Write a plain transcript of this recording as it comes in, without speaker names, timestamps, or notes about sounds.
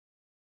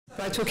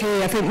Right,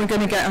 okay, I think we're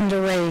going to get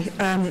underway.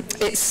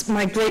 It's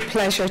my great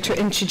pleasure to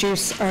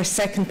introduce our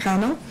second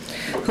panel,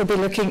 who'll be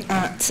looking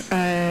at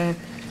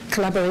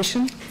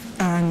collaboration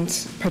and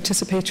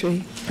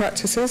participatory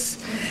practices.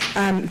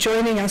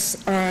 Joining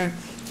us are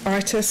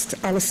artist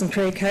Alison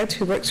Craighead,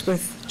 who works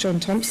with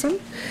John Thomson.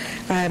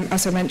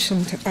 As I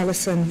mentioned,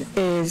 Alison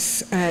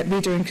is a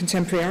reader in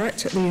contemporary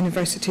art at the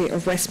University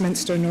of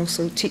Westminster and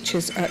also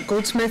teaches at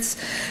Goldsmiths.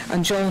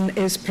 And John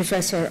is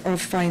Professor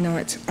of Fine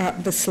Art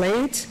at the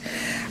Slade.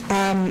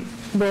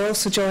 We're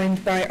also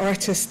joined by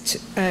artist,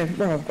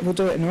 well, we'll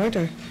do it in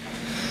order,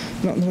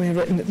 not in the way I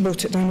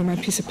wrote it down on my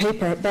piece of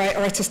paper, by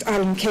artist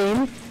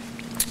Kane,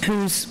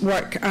 whose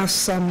work asks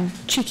some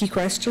cheeky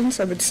questions,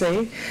 I would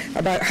say,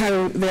 about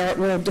how the art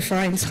world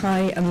defines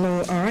high and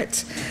low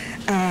art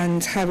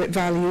and how it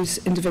values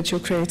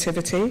individual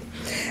creativity.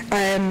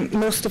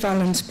 Most of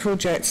Alan's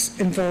projects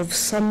involve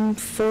some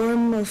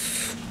form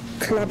of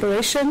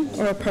collaboration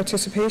or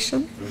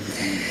participation.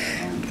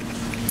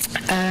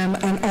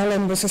 And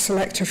Alan was a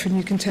selector for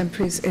New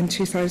Contemporaries in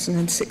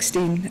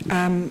 2016.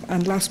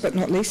 And last but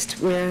not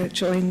least, we're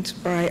joined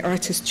by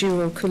artist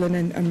duo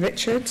Cullinan and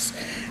Richards,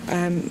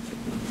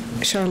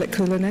 Charlotte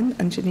Cullinan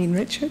and Janine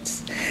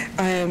Richards,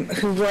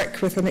 who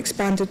work with an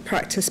expanded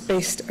practice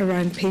based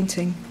around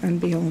painting and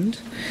beyond.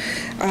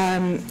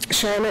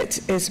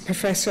 Charlotte is a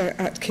professor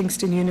at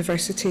Kingston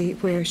University,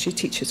 where she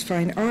teaches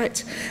fine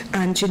art,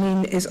 and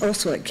Janine is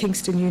also at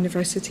Kingston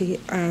University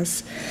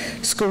as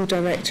School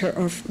Director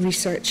of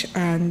Research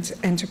and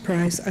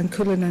Enterprise, and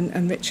Cullinan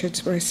and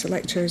Richards were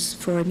selectors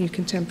for New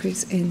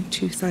Contemporaries in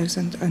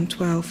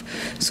 2012.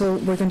 So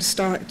we're going to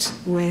start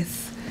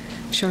with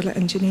Charlotte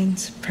and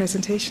Janine's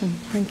presentation.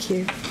 Thank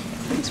you.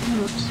 Thanks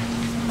very much.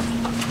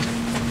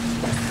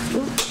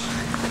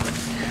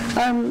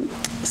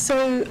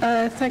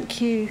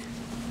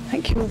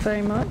 Thank you all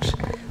very much.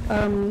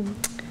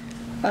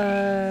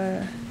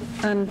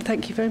 And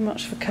thank you very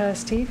much for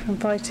Kirsty for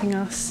inviting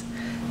us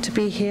to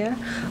be here.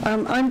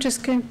 I'm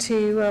just going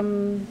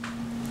to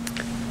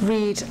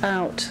read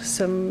out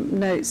some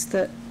notes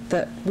that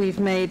we've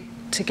made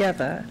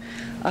together.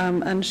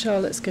 And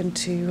Charlotte's going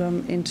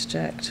to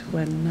interject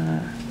when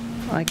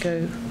I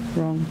go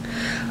wrong.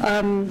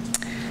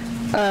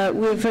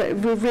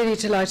 We're really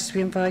delighted to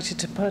be invited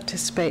to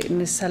participate in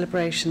this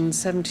celebration,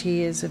 70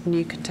 years of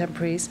New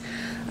Contemporaries,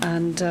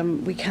 and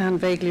we can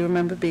vaguely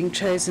remember being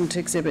chosen to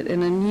exhibit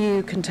in a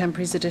New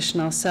Contemporaries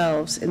edition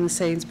ourselves in the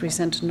Sainsbury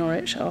Centre,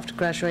 Norwich, after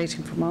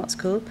graduating from art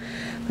school.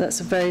 But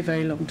that's a very,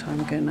 very long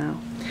time ago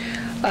now.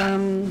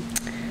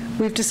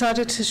 We've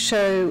decided to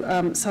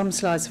show some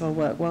slides of our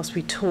work whilst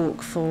we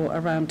talk for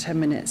around 10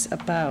 minutes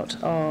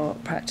about our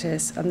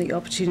practice and the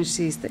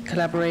opportunities that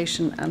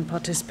collaboration and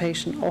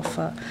participation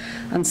offer,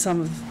 and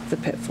some of the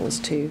pitfalls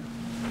too.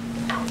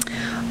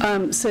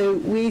 So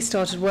we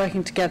started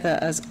working together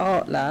as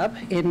Art Lab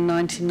in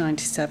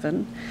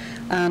 1997,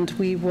 and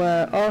we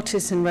were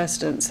artists in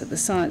residence at the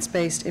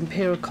science-based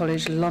Imperial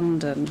College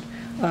London.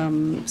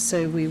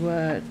 So we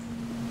were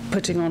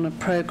putting on a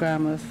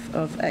programme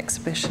of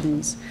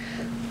exhibitions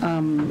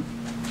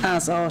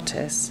as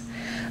artists.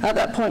 At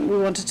that point, we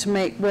wanted to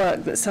make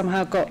work that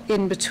somehow got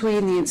in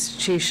between the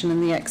institution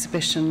and the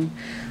exhibition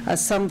as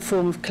some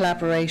form of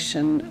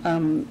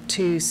collaboration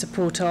to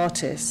support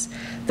artists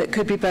that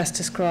could be best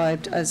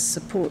described as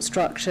support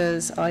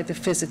structures, either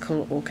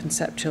physical or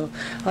conceptual.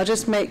 I'll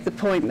just make the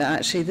point that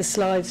actually the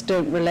slides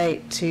don't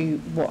relate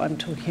to what I'm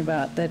talking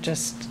about. They're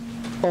just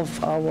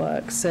of our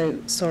work, so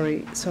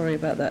sorry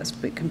about that, it's a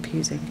bit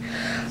confusing.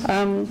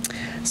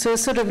 So a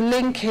sort of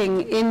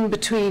linking in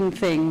between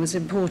thing was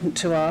important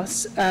to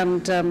us,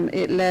 and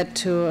it led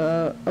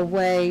to a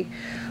way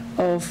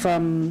of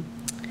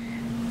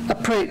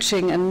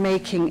approaching and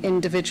making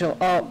individual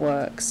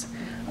artworks.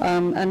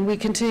 And we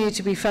continue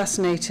to be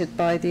fascinated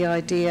by the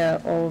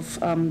idea of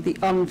the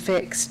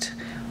unfixed,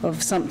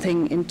 of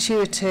something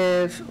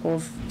intuitive,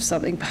 of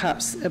something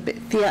perhaps a bit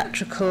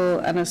theatrical,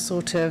 and a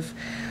sort of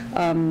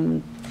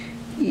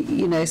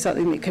you know,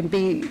 something that can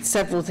be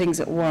several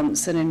things at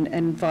once and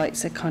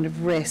invites a kind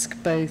of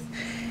risk, both,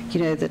 you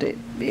know, that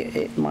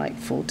it might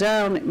fall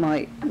down, it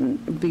might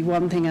be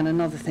one thing and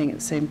another thing at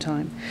the same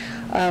time,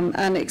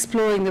 and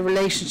exploring the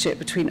relationship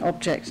between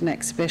object and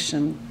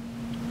exhibition.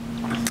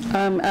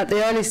 At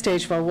the early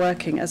stage of our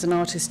working as an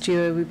artist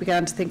duo, we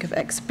began to think of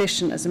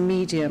exhibition as a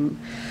medium.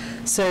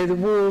 So the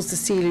walls, the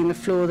ceiling, the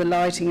floor, the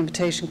lighting,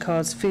 invitation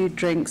cards, food,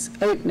 drinks,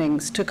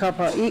 openings took up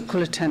our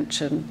equal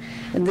attention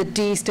in the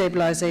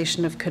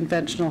destabilization of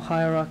conventional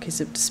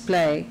hierarchies of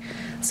display.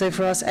 So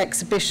for us,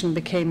 exhibition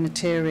became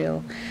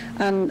material.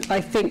 And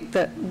I think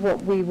that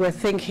what we were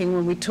thinking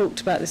when we talked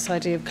about this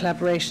idea of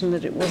collaboration,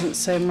 that it wasn't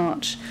so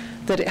much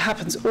that it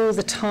happens all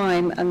the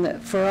time, and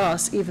that for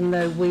us, even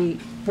though we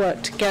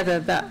work together,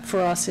 that for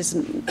us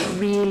isn't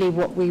really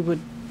what we would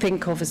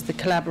think of as the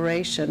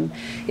collaboration.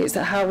 It's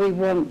that how we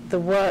want the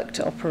work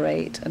to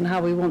operate and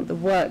how we want the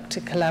work to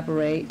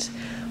collaborate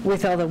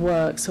with other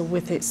works or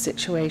with its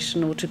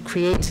situation, or to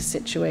create a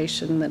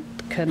situation that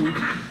can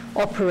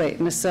operate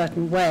in a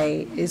certain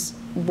way, is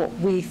what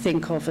we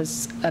think of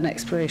as an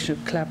exploration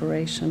of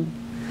collaboration.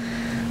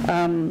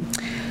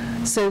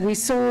 So we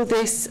saw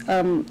this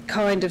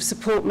kind of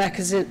support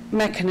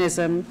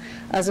mechanism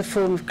as a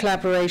form of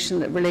collaboration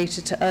that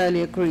related to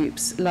earlier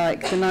groups, like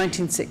the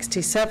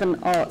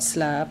 1967 Arts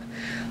Lab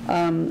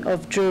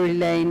of Drury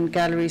Lane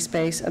Gallery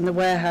Space and the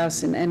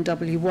Warehouse in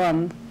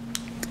NW1,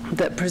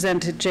 that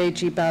presented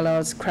J.G.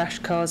 Ballard's Crash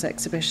Cars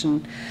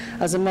exhibition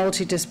as a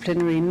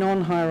multidisciplinary,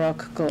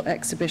 non-hierarchical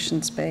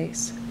exhibition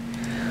space.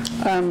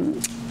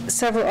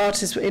 Several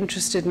artists were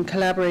interested in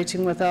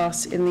collaborating with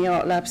us in the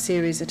Art Lab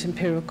series at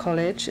Imperial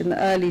College in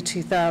the early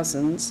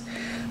 2000s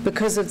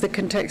because of the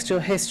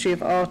contextual history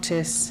of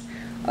artists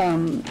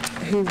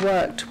who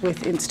worked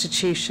with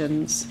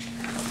institutions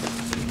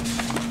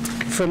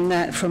from the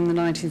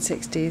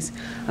 1960s.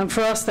 And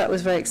for us that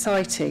was very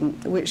exciting,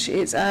 which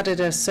it's added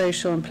a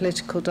social and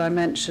political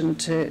dimension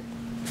to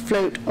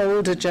float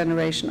older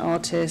generation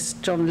artists,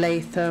 John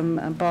Latham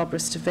and Barbara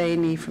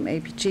Stavani from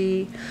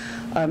APG,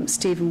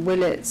 Stephen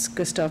Willits,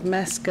 Gustav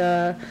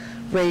Mesker,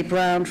 Ray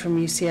Brown from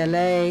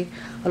UCLA,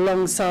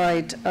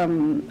 alongside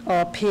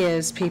our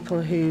peers,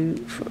 people who,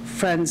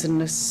 friends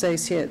and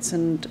associates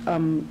and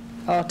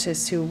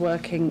artists who were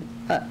working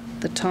at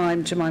the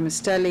time, Jemima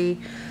Stelly,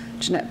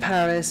 Jeanette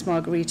Paris,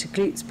 Margarita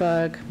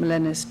Glutzberg,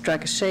 Milenis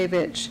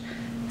Dragashevich,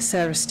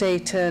 Sarah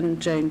Staton,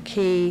 Joan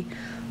Key.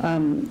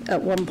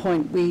 At one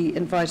point, we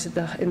invited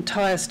the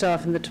entire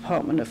staff in the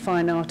Department of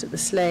Fine Art at the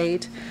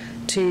Slade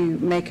to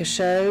make a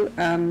show,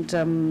 and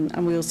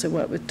we also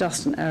worked with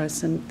Dustin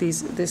Erison.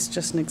 This is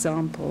just an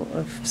example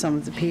of some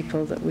of the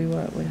people that we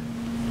work with.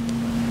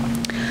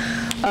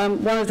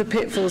 One of the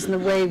pitfalls in the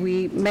way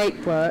we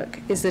make work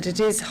is that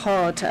it is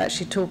hard to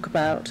actually talk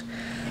about,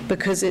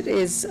 because it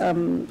is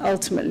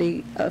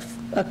ultimately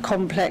a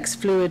complex,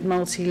 fluid,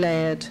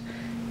 multi-layered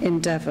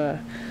endeavour.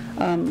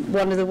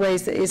 One of the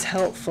ways that is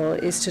helpful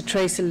is to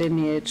trace a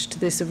lineage to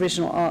this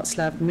original Arts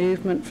Lab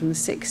movement from the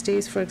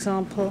 60s, for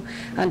example,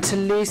 and to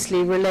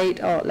loosely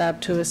relate Art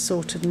Lab to a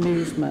sort of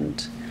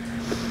movement.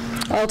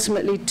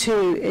 Ultimately,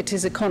 too, it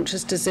is a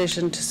conscious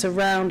decision to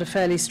surround a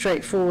fairly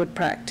straightforward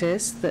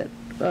practice, that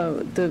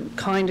the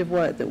kind of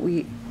work that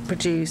we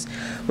produce,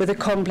 with a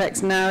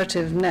complex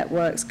narrative of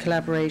networks,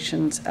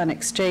 collaborations and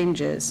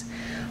exchanges.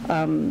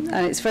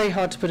 And it's very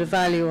hard to put a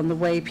value on the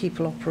way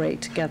people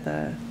operate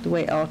together, the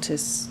way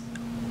artists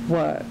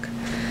work,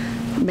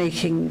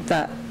 making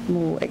that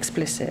more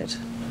explicit.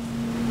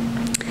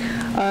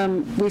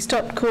 We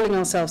stopped calling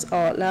ourselves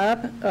Art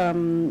Lab,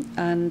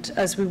 and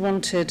as we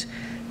wanted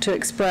to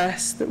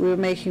express that we were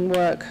making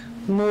work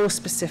more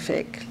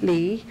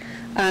specifically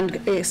and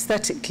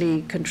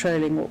aesthetically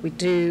controlling what we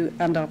do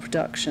and our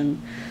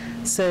production.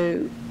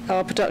 So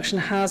our production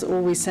has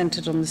always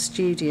centred on the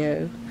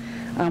studio,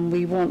 and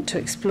we want to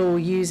explore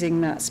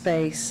using that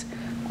space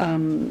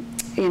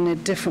in a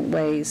different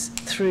ways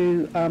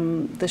through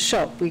the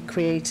shop we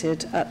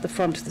created at the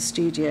front of the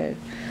studio,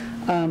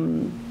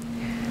 and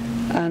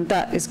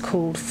that is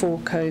called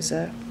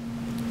Forkosa,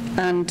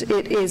 and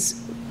it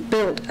is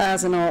built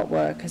as an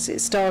artwork, as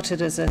it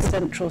started as a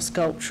central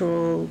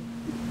sculptural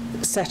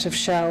set of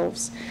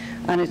shelves,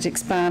 and it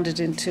expanded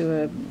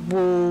into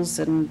walls,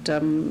 and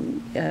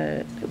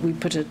we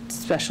put a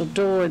special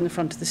door in the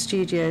front of the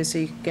studio so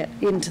you could get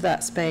into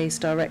that space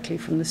directly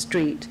from the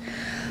street.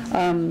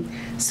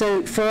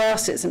 So for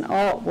us it's an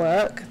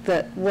artwork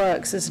that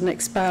works as an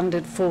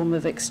expanded form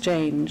of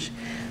exchange,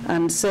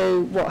 and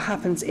so what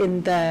happens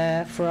in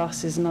there for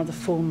us is another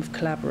form of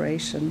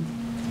collaboration.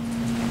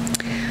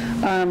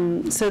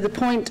 So the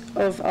point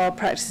of our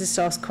practice is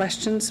to ask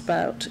questions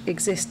about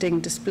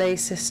existing display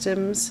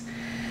systems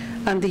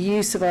and the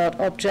use of art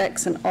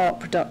objects and art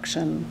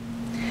production.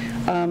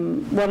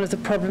 One of the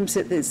problems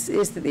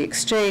is that the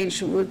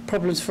exchange,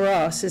 problems for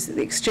us, is that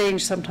the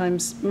exchange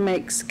sometimes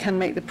can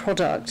make the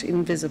product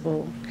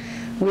invisible.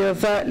 We are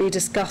overtly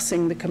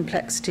discussing the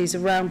complexities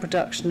around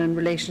production and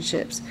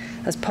relationships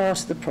as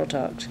part of the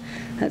product.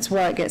 That's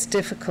why it gets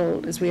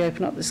difficult as we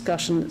open up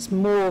discussion that's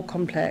more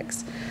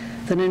complex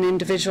than an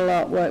individual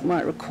artwork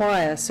might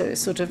require. So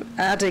it's sort of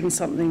adding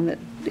something that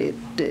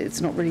it's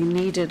not really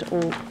needed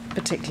or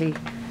particularly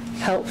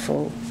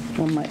helpful,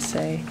 one might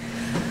say,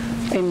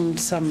 in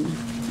some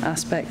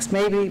aspects.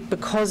 Maybe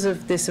because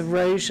of this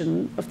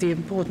erosion of the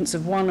importance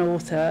of one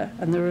author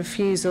and the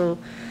refusal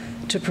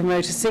to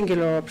promote a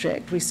singular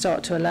object, we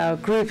start to allow a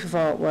group of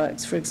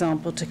artworks, for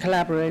example, to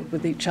collaborate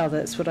with each other.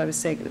 It's what I was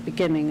saying at the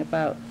beginning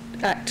about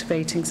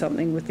activating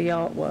something with the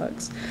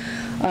artworks.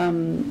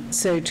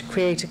 So to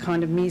create a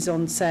kind of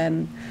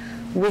mise-en-scène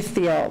with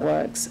the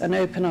artworks and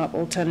open up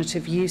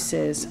alternative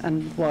uses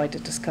and wider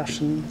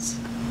discussions.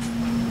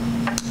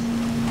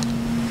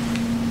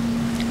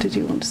 Did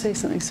you want to say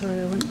something? Sorry,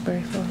 I went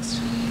very fast.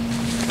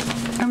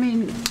 I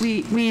mean,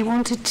 we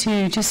wanted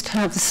to just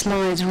have the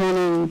slides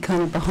running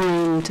kind of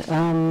behind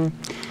the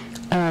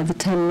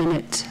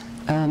 10-minute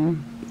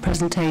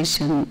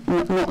presentation,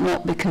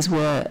 not because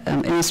we're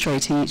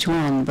illustrating each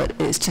one, but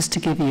it's just to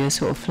give you a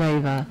sort of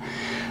flavour.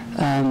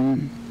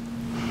 And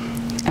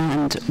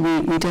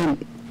we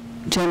don't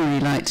generally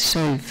like to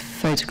show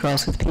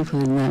photographs with people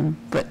in them,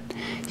 but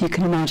you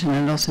can imagine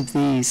a lot of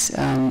these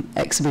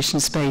exhibition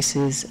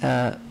spaces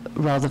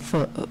rather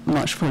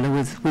much fuller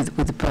with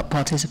the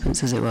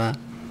participants, as it were.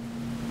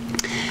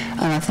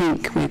 And I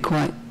think we're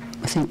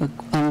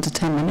under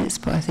 10 minutes,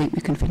 but I think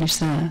we can finish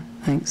there.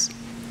 Thanks.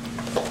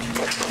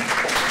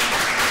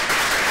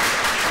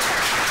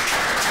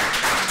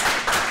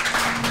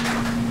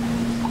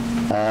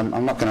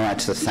 I'm not going to add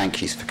to the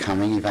thank yous for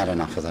coming. You've had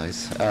enough of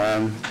those.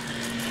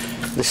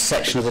 This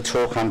section of the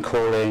talk I'm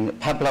calling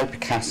Pablo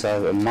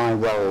Picasso and My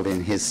Role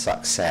in His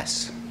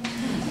Success.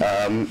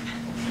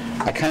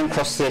 I came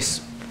across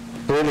this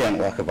brilliant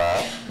work of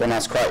art when I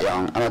was quite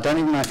young, and I don't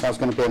even know if I was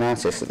going to be an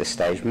artist at this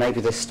stage.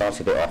 Maybe this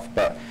started it off,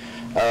 but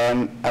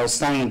I was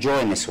starting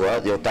enjoying this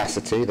work, the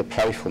audacity, the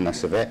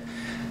playfulness of it,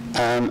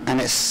 and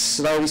it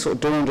slowly sort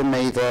of dawned on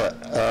me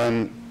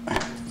that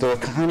there were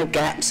kind of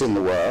gaps in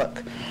the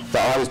work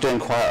that I was doing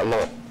quite a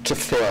lot to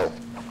fill.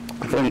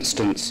 For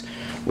instance,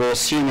 we're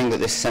assuming that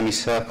this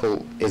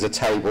semicircle is a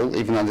table,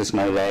 even though there's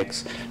no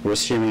legs. We're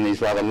assuming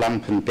these rather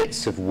lumpen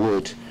bits of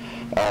wood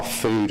are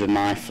food, a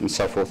knife, and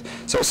so forth.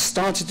 So it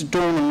started to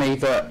dawn on me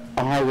that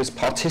I was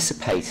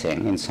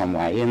participating in some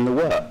way in the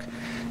work.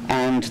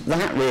 And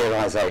that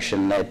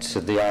realisation led to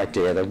the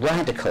idea, the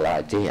radical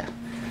idea,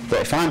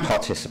 that if I'm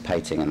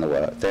participating in the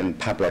work, then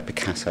Pablo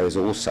Picasso is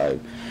also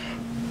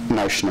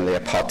notionally a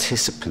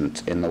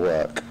participant in the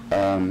work.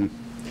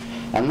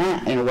 And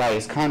that, in a way,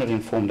 has kind of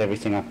informed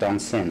everything I've done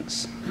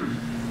since.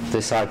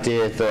 This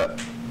idea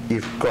that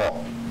you've got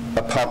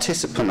a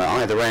participant at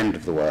either end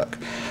of the work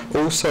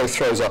also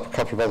throws up a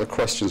couple of other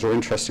questions or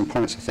interesting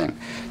points, I think.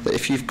 That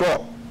if you've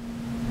got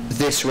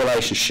this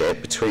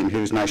relationship between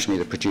who's notionally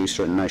the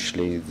producer and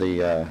notionally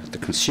the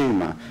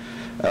consumer,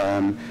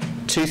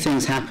 two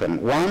things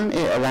happen. One,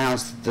 it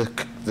allows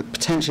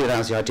potentially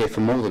allows the idea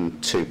for more than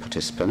two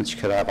participants. You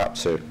could have up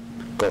to,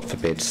 God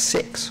forbid,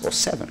 6 or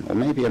 7 or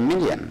maybe 1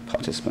 million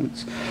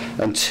participants.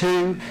 And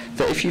two,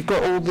 that if you've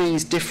got all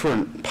these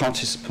different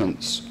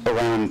participants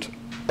around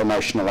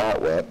emotional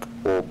artwork,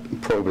 or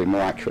probably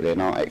more accurately an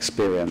art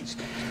experience,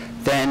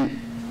 then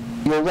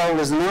your role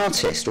as an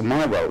artist, or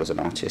my role as an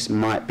artist,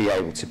 might be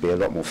able to be a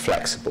lot more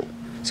flexible.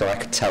 So I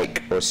could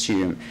take or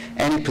assume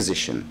any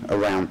position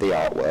around the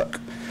artwork,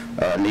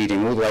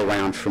 leading all the way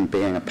around from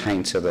being a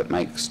painter that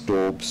makes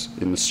daubs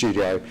in the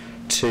studio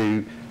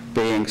to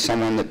being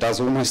someone that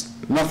does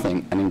almost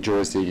nothing and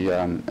enjoys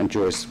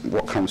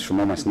what comes from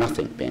almost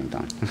nothing being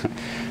done.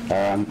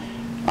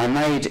 I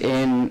made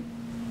in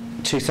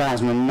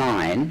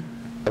 2009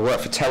 a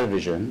work for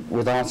television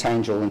with Art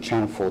Angel and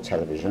Channel 4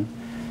 Television.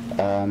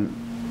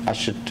 I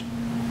should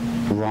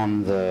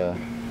run there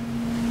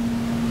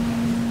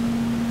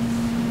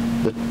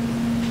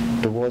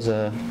was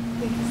a...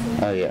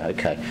 Oh yeah,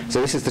 okay.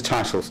 So this is the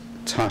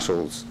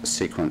titles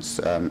sequence,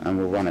 and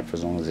we'll run it for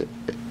as long as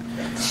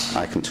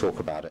I can talk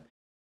about it.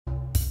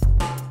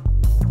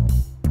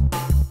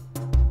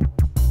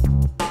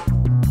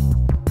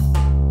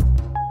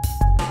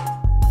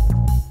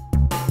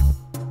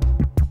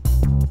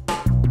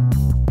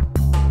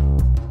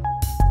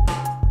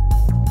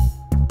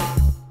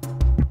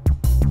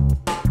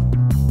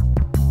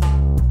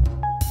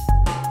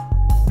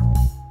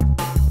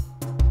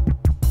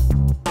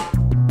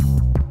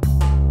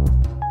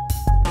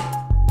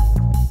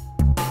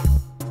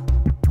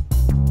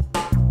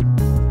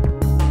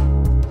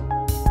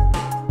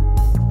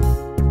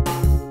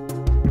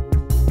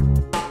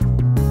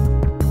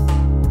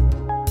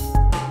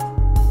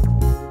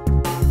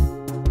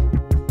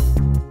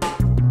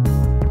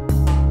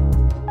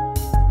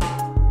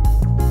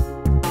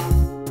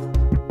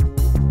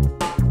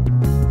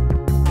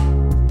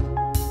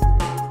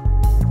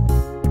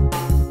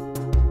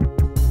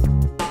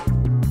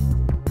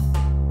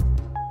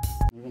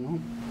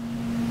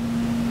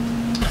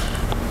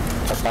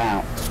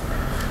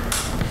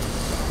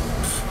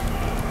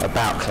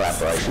 About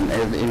collaboration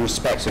in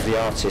respect of the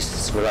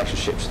artist's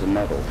relationship to the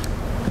model.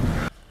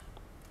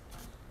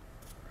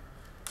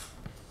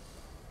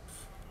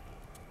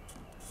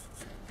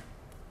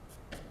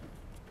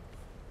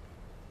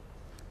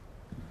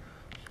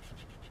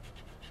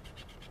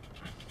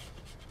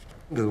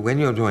 When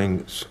you're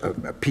drawing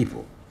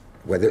people,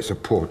 whether it's a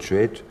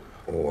portrait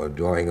or a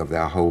drawing of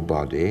their whole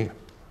body,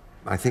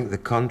 I think the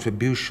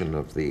contribution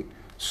of the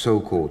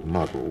so-called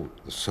model,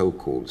 the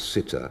so-called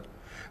sitter,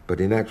 but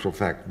in actual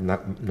fact,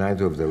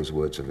 neither of those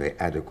words are very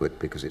adequate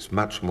because it's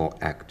much more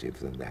active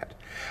than that.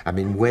 I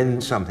mean, when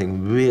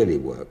something really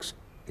works,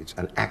 it's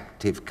an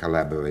active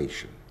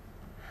collaboration.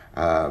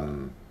 I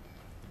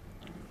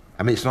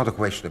mean, it's not a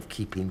question of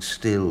keeping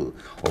still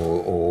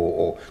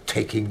or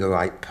taking the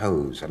right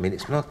pose. I mean,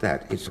 it's not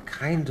that. It's a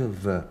kind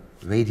of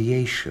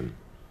radiation.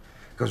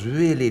 Because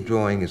really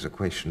drawing is a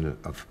question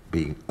of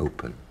being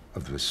open,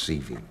 of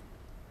receiving.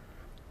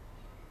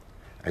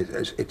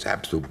 It's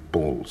absolute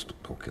balls to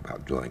talk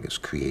about drawing as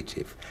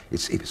creative.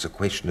 It's a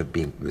question of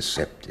being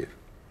receptive.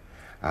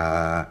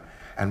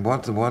 And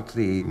what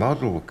the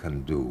model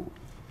can do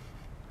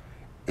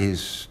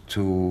is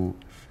to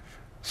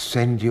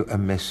send you a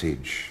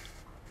message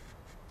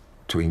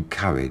to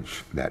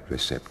encourage that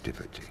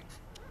receptivity.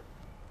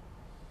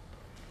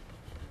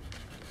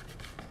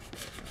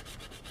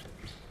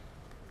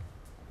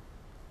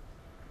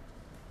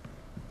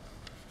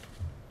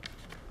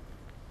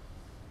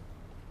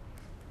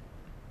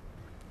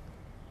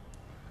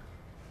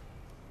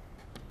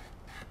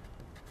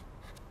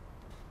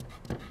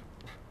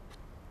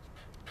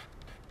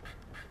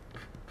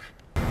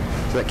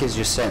 So that gives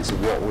you a sense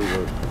of what we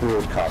were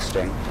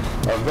broadcasting.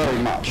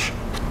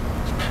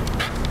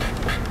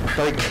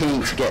 Very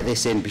keen to get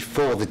this in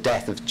before the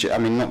death of, I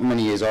mean, not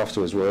many years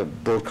afterwards, where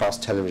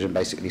broadcast television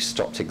basically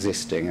stopped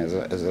existing as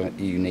a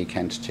unique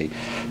entity.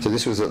 So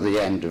this was at the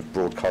end of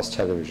broadcast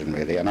television,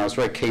 really, and I was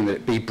very keen that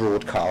it be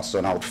broadcast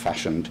on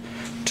old-fashioned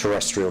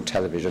terrestrial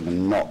television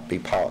and not be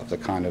part of the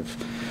kind of,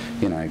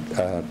 you know,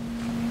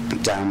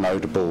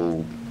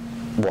 downloadable,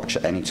 watch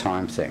at any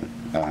time thing.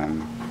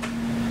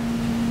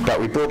 But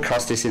we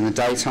broadcast this in the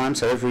daytime,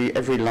 so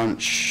every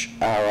lunch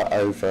hour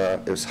over,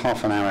 it was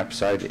half an hour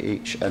episode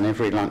each, and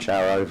every lunch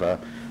hour over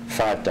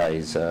 5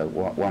 days,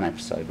 one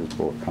episode was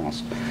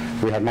broadcast.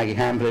 We had Maggie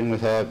Hamblin with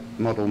her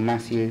model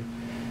Matthew,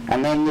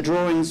 and then the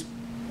drawings,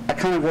 I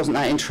kind of wasn't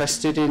that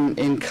interested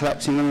in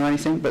collecting them or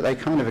anything, but they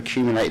kind of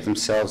accumulate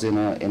themselves in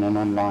an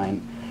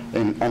online,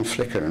 on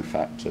Flickr in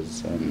fact,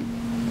 as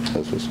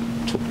was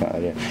talked about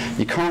earlier.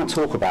 You can't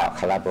talk about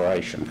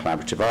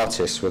collaborative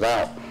artists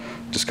without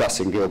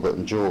discussing Gilbert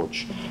and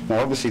George.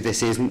 Now obviously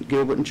this isn't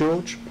Gilbert and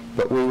George,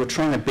 but we were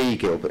trying to be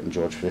Gilbert and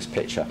George for this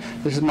picture.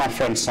 This is my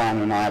friend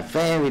Simon and I a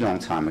very long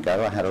time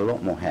ago. I had a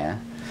lot more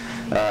hair.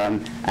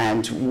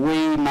 And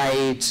we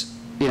made,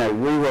 you know,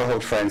 we were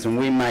old friends, and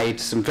we made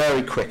some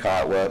very quick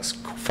artworks,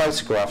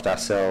 photographed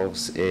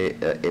ourselves in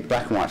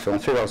black and white film,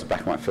 3 rolls of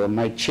black and white film,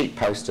 made cheap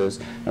posters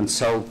and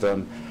sold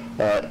them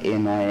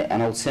in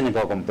an old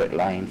synagogue on Brick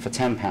Lane for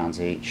 £10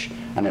 each,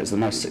 and it was the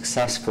most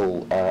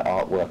successful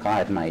artwork I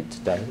had made to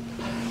date.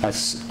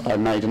 I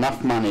made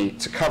enough money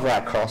to cover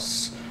our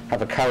costs,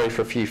 have a curry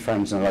for a few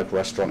friends in a local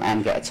restaurant,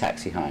 and get a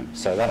taxi home.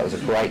 So that was a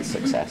great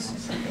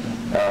success.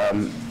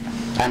 And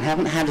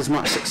haven't had as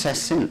much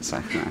success since,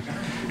 I think.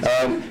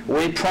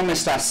 We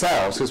promised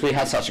ourselves, because we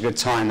had such a good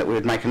time, that we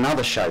would make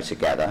another show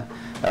together,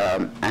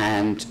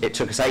 and it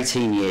took us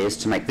 18 years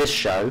to make this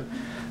show,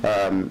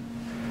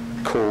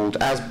 called the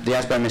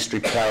Asbo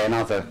Mystery Play and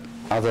other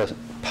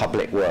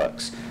public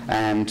works.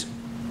 And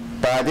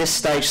by this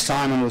stage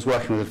Simon was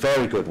working with a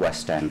very good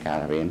West End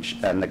gallery,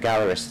 and the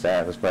gallerist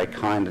there was very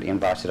kindly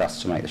invited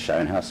us to make the show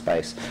in her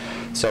space.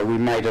 So we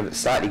made a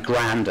slightly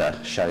grander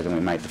show than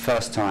we made the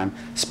first time,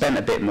 spent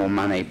a bit more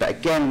money, but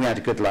again we had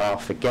a good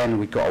laugh, again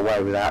we got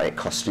away without it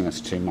costing us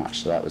too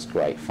much, so that was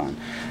great fun.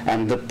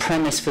 And the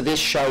premise for this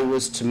show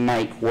was to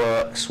make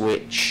works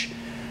which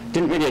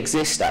didn't really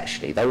exist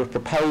actually. They were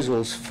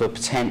proposals for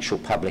potential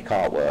public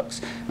artworks,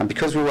 and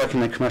because we were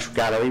working in a commercial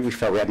gallery we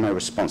felt we had no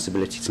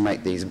responsibility to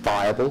make these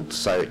viable,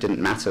 so it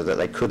didn't matter that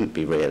they couldn't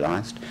be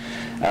realised.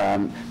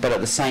 But at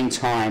the same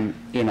time,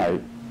 you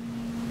know,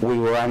 we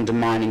were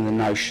undermining the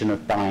notion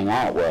of buying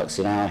artworks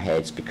in our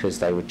heads because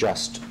they were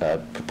just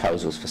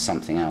proposals for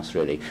something else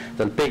really.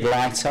 The Big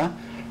Lighter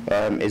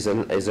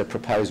is a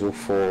proposal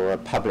for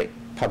public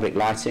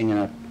lighting in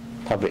a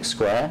public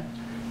square.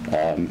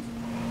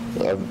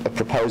 A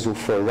proposal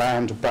for a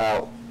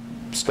roundabout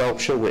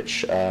sculpture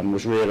which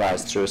was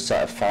realised through a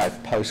set of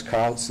 5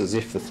 postcards as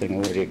if the thing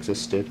already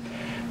existed.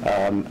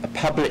 A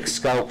public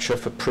sculpture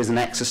for Prison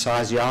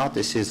Exercise Yard.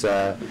 This is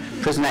a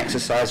Prison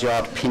Exercise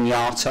Yard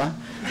pinata.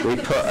 We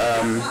put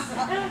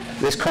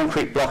this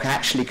concrete block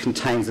actually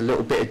contains a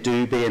little bit of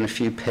doobie and a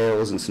few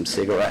pills and some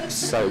cigarettes,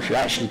 so if you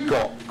actually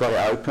got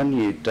it open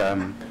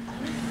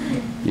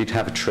you'd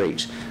have a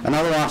treat.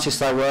 Another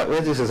artist I work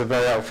with, this is a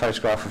very old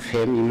photograph of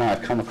him. You might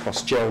have come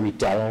across Jeremy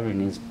Deller in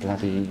his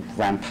bloody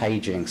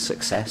rampaging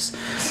success.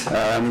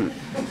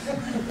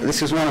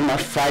 This is one of my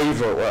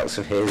favourite works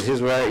of his. This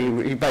is where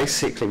he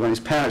basically, when his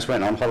parents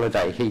went on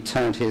holiday, he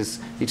turned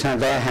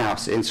their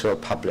house into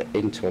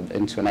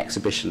an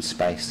exhibition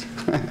space.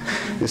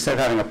 Instead of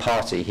having a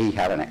party, he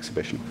had an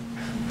exhibition.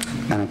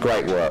 And a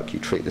great work. You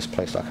treat this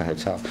place like a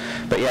hotel.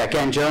 But yeah,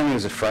 again, Jeremy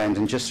was a friend,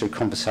 and just through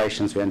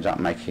conversations we ended up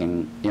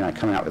making, you know,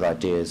 coming up with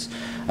ideas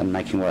and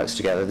making works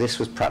together. This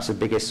was perhaps the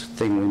biggest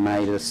thing we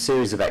made, a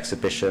series of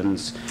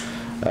exhibitions.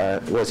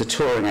 Was a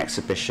touring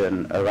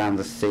exhibition around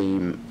the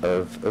theme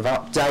of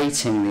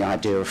updating the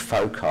idea of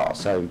folk art.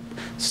 So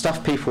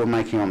stuff people were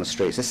making on the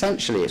streets.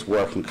 Essentially it's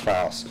working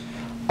class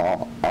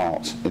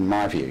art in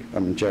my view. I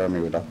mean,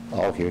 Jeremy would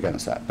argue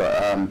against that.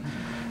 But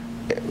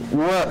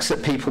works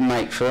that people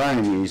make for their own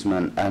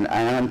amusement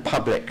and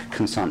public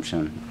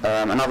consumption.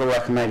 Another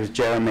work I made with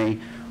Jeremy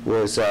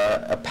was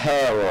a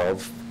pair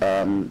of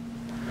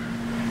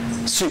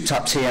souped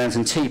up tea urns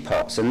and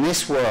teapots, and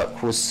this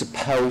work was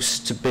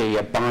supposed to be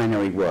a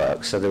binary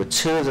work, so there were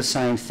two of the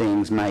same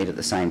things made at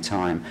the same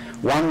time.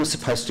 One was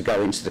supposed to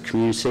go into the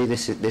community.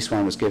 This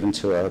one was given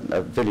to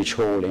a village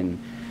hall in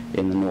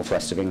the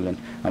northwest of England,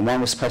 and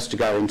one was supposed to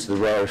go into the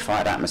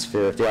rarefied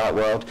atmosphere of the art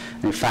world,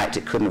 and in fact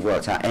it couldn't have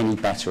worked out any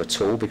better at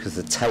all because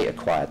the Tate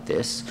acquired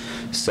this.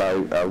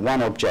 So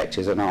one object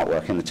is an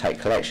artwork in the Tate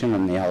collection,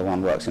 and the other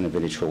one works in a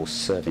village hall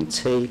serving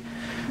tea.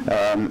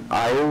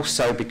 I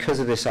also, because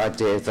of this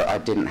idea that I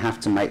didn't have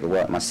to make the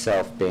work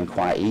myself being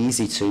quite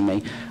easy to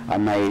me, I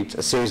made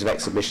a series of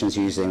exhibitions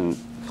using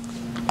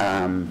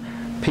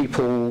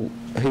people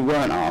who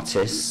weren't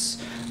artists.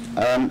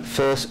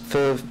 For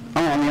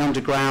Art on the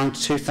Underground,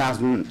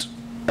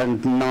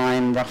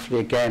 2009 roughly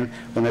again,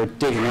 when they were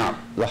digging up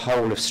the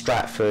whole of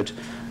Stratford,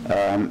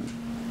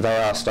 they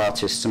asked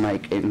artists to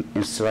make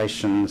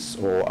installations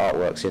or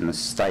artworks in the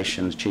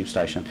station, the tube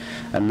station,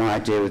 and my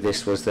idea with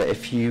this was that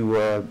if you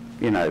were,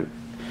 you know,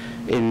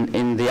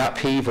 in the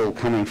upheaval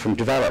coming from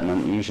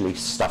development, usually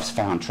stuff's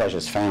found,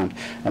 treasure's found,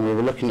 and we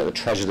were looking at the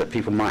treasure that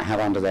people might have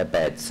under their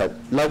bed. So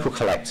local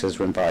collectors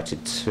were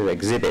invited to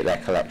exhibit their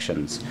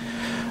collections.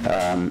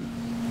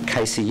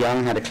 Casey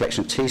Young had a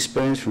collection of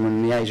teaspoons.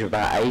 From the age of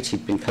about 8,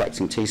 he'd been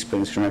collecting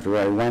teaspoons from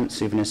everywhere he went,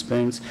 souvenir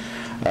spoons.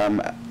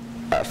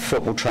 A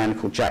football trainer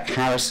called Jack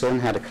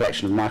Harrison had a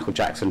collection of Michael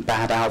Jackson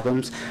bad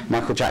albums.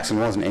 Michael Jackson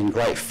wasn't in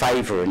great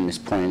favour in this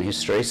point in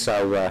history,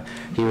 so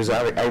he was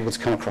able to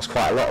come across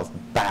quite a lot of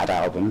bad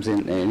albums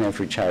in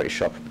every charity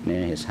shop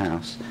near his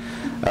house.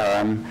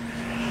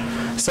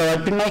 So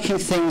I'd been making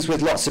things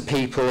with lots of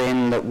people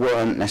in that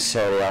weren't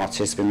necessarily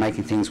artists, been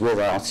making things with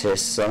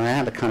artists, so I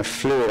had a kind of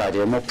fluid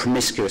idea, a more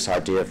promiscuous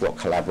idea of what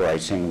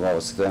collaborating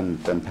was than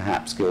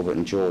perhaps Gilbert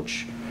and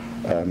George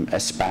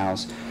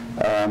espouse.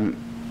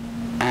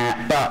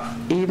 But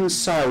even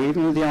so,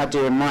 even with the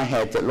idea in my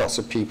head that lots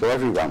of people,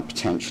 everyone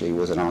potentially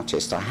was an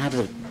artist, I had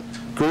a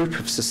group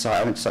of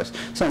society, a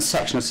certain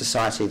section of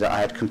society that I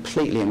had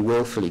completely and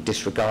willfully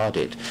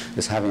disregarded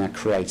as having a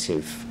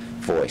creative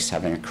voice,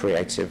 having a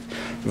creative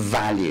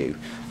value.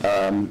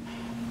 And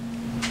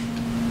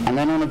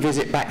then on a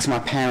visit back to my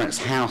parents'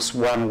 house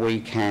one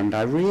weekend,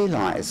 I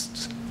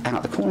realised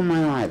out the corner of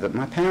my eye that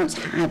my parents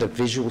had a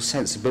visual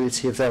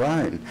sensibility of their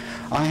own.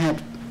 I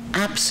had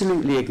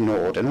absolutely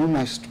ignored and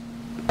almost,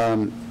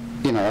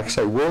 you know, like I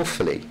say,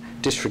 willfully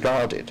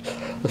disregarded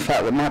the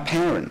fact that my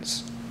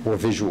parents were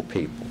visual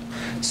people.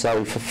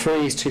 So for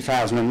Frieze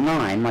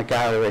 2009, my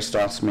gallerist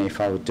asked me if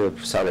I would do a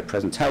solo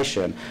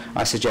presentation.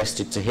 I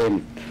suggested to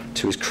him,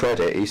 to his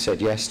credit, he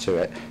said yes to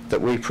it,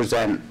 that we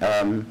present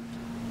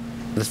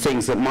the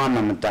things that my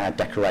mum and dad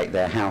decorate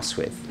their house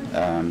with.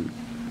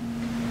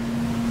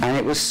 And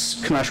it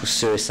was commercial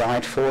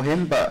suicide for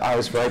him, but I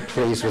was very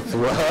pleased with the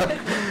work.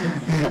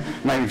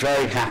 Made me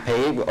very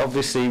happy.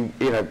 Obviously,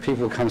 you know,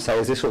 people would come and say,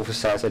 is this all for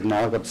sale? I said, no,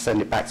 I've got to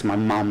send it back to my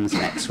mum's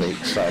next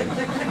week, so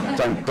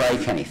don't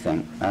break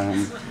anything.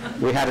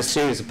 We had a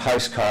series of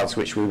postcards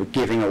which we were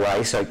giving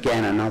away, so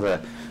again, another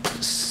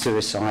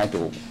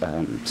suicidal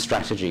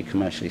strategy,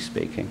 commercially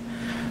speaking.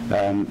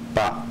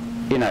 But,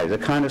 you know, the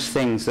kind of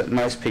things that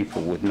most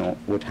people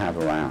would have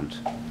around.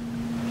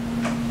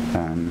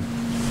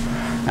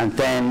 And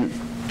then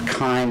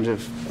kind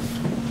of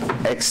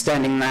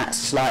extending that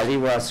slightly,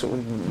 where sort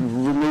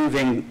of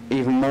removing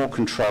even more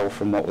control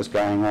from what was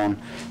going on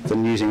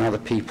than using other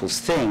people's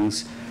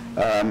things.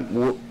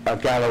 A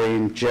gallery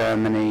in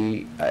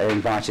Germany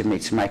invited me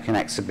to make an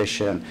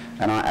exhibition,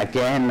 and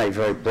again they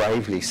very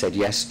bravely said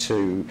yes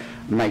to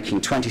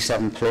making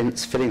 27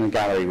 plinths, filling the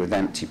gallery with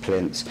empty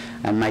plinths,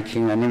 and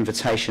making an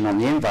invitation on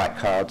the invite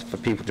card for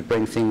people to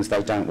bring things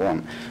they don't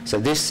want. So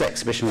this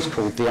exhibition was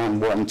called The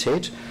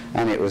Unwanted,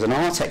 and it was an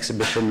art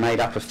exhibition made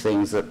up of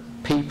things that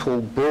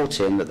people brought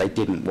in that they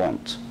didn't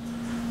want.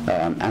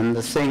 And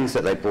the things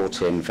that they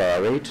brought in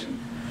varied.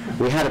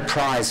 We had a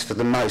prize for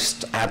the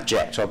most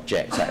abject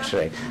object,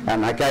 actually,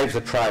 and I gave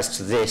the prize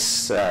to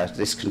this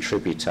this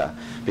contributor,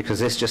 because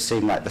this just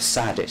seemed like the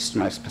saddest,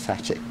 most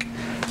pathetic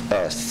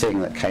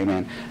thing that came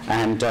in.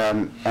 And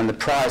the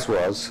prize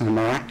was,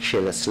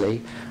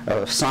 miraculously,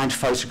 a signed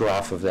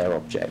photograph of their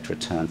object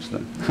returned to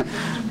them.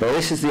 But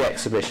this is the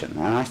exhibition,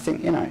 and I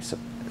think, you know, it's a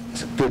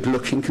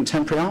good-looking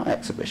contemporary art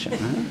exhibition.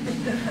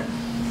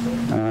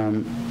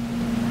 Right?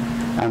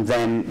 And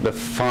then the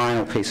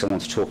final piece I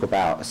want to talk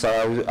about.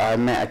 So I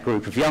met a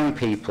group of young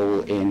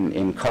people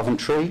in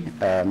Coventry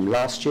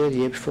last year, the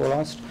year before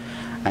last,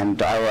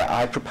 and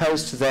I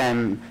proposed to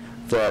them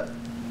that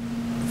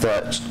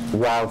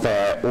while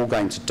they're all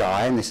going to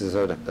die, and this is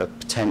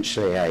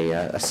potentially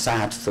a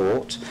sad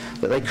thought,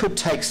 that they could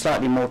take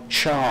slightly more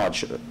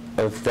charge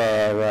of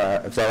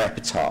their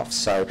epitaphs.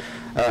 So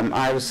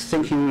I was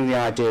thinking the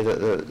idea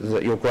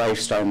that your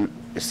gravestone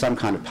is some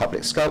kind of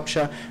public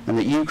sculpture, and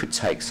that you could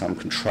take some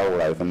control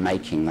over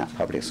making that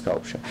public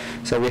sculpture.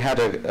 So we had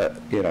a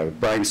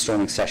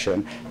brainstorming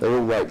session. They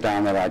all wrote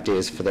down their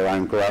ideas for their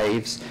own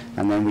graves,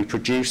 and then we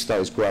produced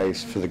those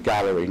graves for the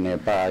gallery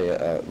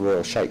nearby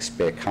Royal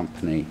Shakespeare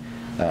Company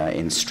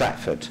in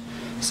Stratford.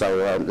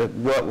 So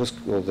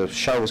the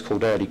show was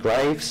called Early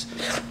Graves,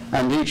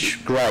 and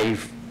each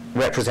grave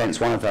represents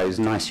one of those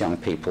nice young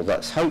people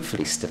that's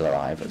hopefully still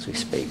alive as we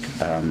speak.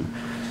 I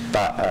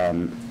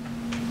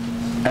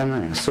don't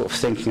know, sort of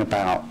thinking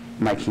about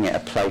making it a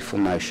playful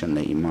notion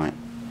that you might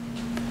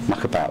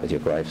muck about with your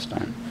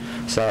gravestone.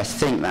 So I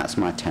think that's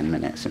my 10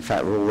 minutes. In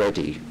fact, we're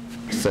already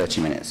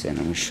 30 minutes in,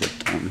 and we should...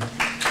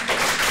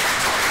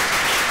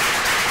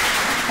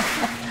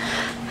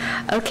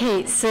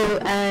 Okay, so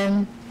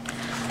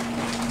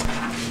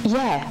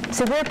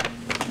so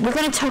we're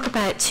going to talk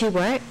about two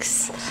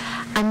works,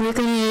 and we're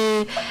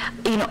going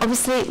to,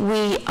 obviously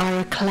we are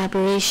a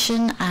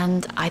collaboration,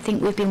 and I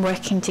think we've been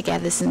working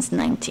together since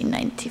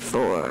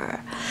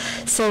 1994.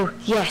 So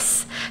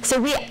yes,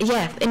 so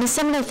in a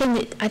similar thing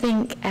that I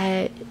think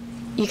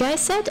you guys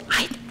said,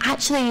 I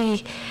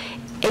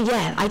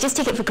just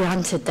take it for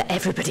granted that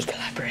everybody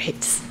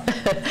collaborates.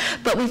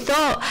 But we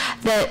thought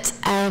that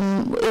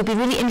it would be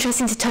really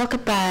interesting to talk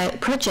about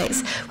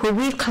projects where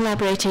we've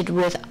collaborated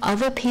with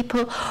other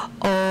people,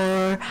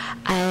 or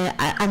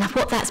and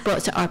what that's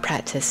brought to our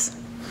practice.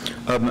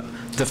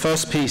 The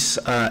first piece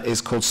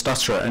is called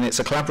Stutterer, and it's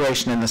a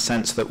collaboration in the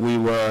sense that we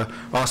were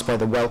asked by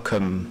the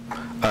Wellcome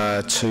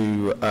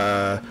to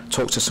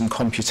talk to some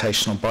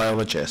computational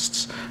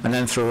biologists, and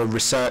then through a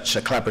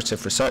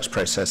collaborative research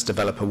process,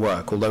 develop a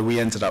work, although we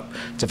ended up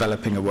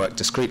developing a work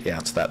discreetly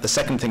out of that. The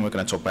second thing we're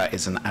going to talk about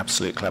is an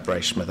absolute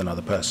collaboration with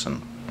another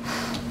person.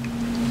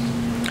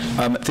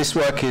 This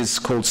work is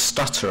called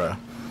Stutterer.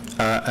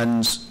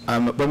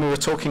 When we were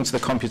talking to the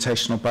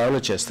computational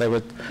biologists, they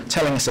were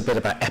telling us a bit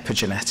about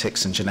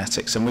epigenetics and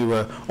genetics, and we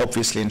were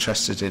obviously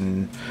interested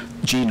in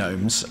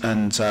genomes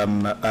and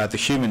the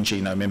human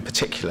genome in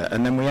particular.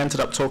 And then we ended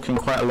up talking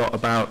quite a lot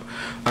about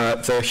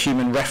the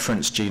human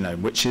reference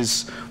genome, which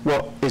is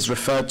what is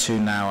referred to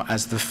now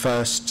as the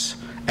first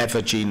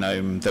ever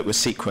genome that was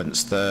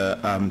sequenced,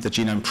 the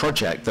Genome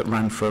Project that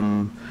ran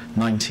from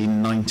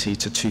 1990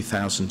 to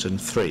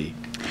 2003.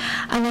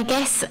 And I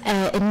guess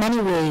in many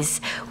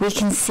ways we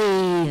can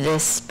see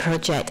this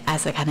project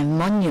as a kind of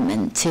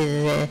monument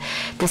to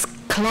this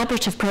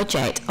collaborative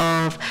project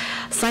of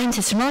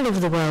scientists from all over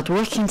the world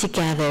working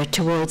together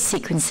towards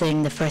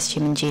sequencing the first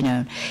human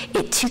genome.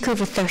 It took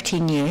over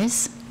 13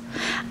 years,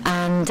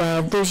 and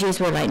those years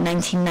were like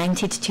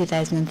 1990 to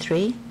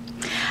 2003.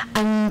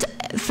 And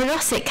for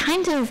us, it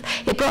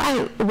brought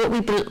out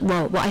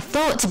what I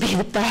thought to be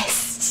the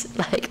best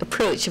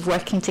approach of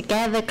working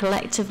together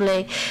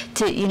collectively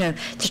to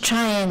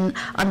try and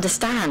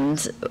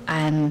understand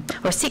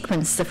or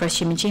sequence the first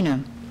human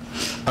genome.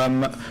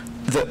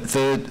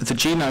 The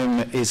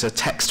genome is a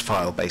text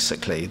file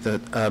basically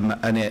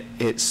and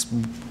it's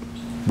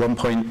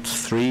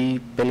 1.3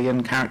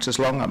 billion characters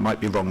long. I might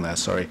be wrong there,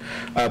 sorry.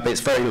 But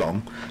it's very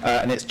long.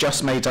 And it's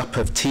just made up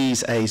of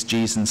T's, A's,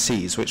 G's, and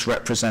C's, which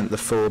represent the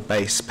 4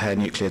 base pair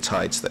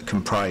nucleotides that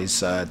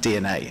comprise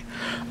DNA.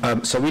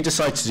 So we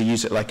decided to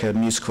use it like a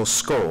musical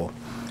score,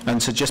 and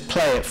to just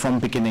play it from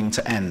beginning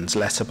to end,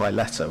 letter by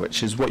letter,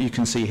 which is what you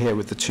can see here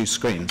with the 2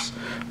 screens.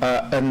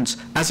 And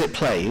as it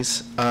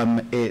plays,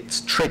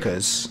 it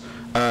triggers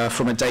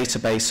from a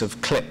database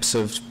of clips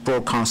of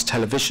broadcast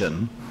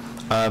television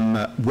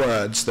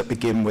words that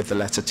begin with the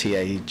letter T,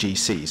 A, G,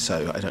 C.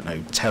 So, I don't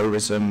know,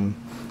 terrorism,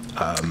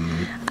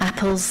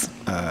 apples,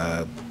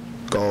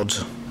 God,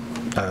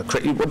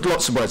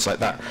 lots of words like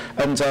that.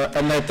 And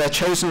they're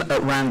chosen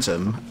at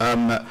random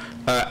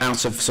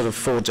out of sort of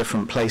 4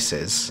 different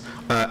places,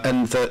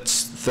 and that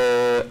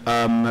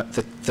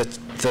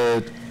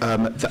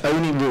the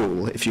only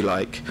rule, if you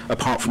like,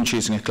 apart from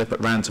choosing a clip at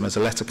random as a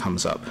letter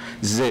comes up,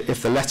 is that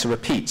if the letter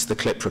repeats, the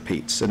clip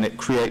repeats, and it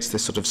creates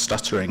this sort of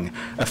stuttering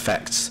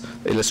effect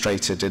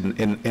illustrated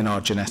in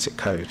our genetic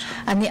code.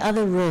 And the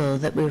other rule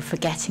that we were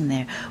forgetting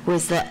there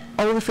was that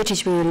all the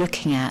footage we were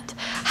looking at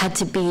had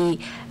to be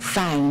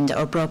found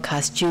or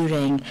broadcast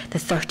during the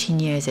 13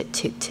 years it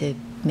took to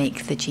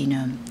make the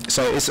genome.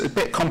 So it's a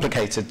bit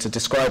complicated to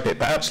describe it,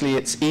 but actually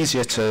it's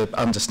easier to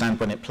understand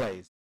when it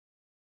plays.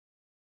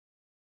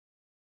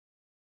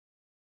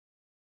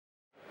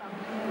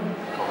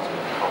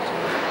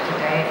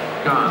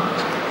 Gone.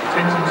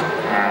 Tensions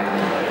and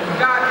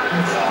got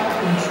control.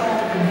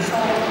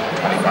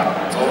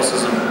 25.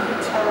 Catholicism.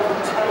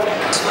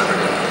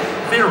 Celebrity.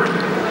 Theory.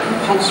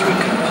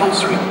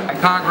 Compulsory.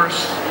 Congress.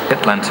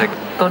 Atlantic.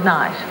 Good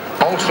night.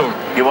 Also,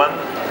 you want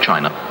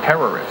China.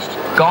 Terrorist.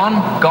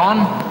 Gone.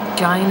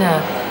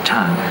 China.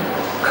 Time.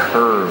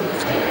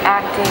 Curved.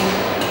 Acting.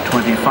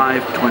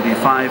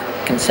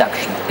 25.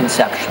 Conception.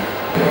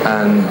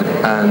 And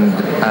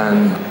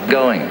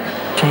going.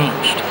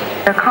 Changed.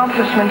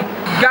 Accomplishment.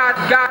 Got.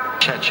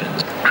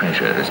 Chechens.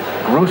 Treasures.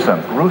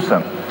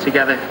 Gruesome.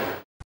 Together.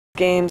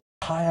 Games.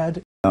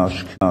 Tired.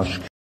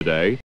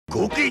 Today.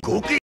 Cookie.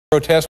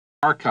 Protest.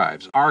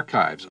 Archives.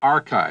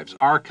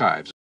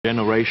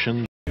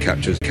 Generation.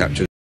 Captures.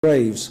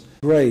 Graves.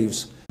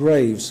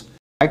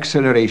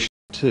 Acceleration.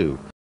 2.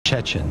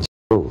 Chechens.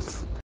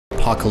 Both.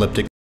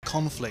 Apocalyptic.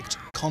 Conflict.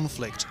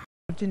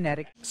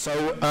 Genetic.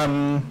 So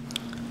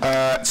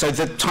So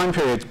the time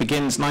period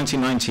begins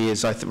 1990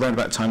 is around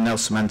about the time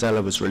Nelson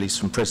Mandela was released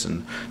from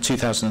prison.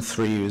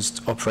 2003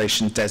 was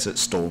Operation Desert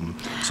Storm,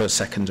 so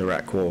second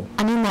Iraq War.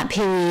 And in that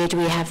period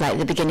we have like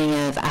the beginning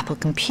of Apple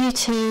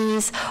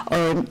computers,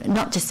 or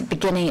not just the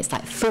beginning, it's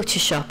like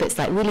Photoshop, it's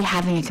like really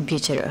having a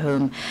computer at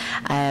home,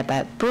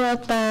 about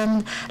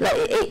broadband.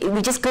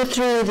 We just go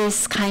through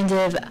this kind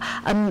of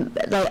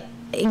like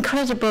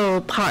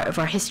incredible part of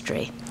our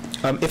history.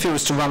 If it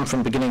was to run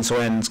from beginning to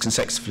end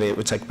consecutively, it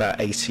would take about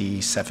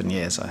 87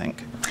 years, I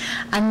think.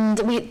 And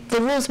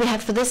the rules we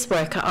have for this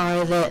work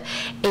are that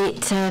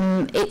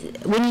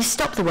when you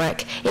stop the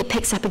work, it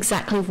picks up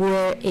exactly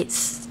where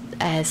it's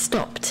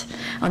stopped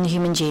on the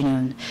human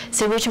genome.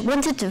 So we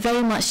wanted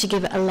very much to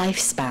give it a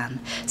lifespan.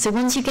 So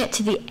once you get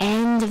to the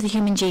end of the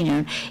human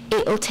genome,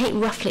 it will take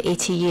roughly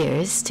 80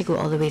 years to go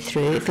all the way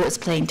through. If it was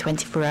playing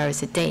 24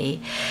 hours a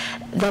day,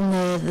 then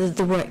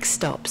the work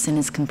stops and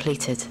is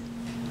completed.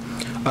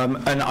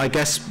 And I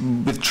guess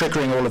with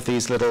triggering all of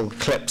these little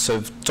clips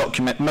of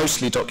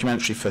mostly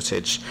documentary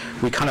footage,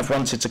 we kind of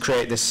wanted to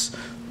create this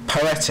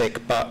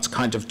poetic but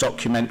kind of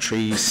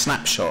documentary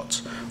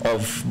snapshot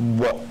of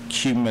what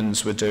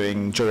humans were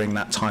doing during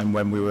that time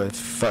when we were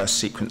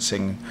first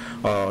sequencing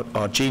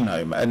our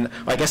genome. And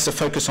I guess the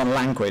focus on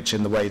language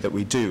in the way that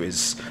we do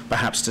is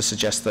perhaps to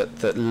suggest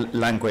that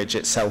language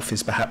itself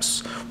is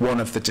perhaps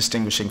one of the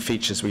distinguishing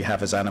features we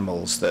have as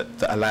animals that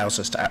allows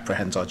us to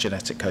apprehend our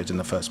genetic code in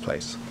the first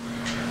place.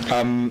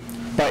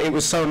 But it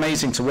was so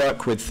amazing to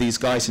work with these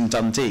guys in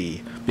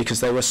Dundee because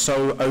they were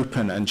so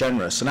open and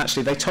generous, and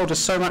actually they told us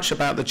so much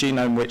about the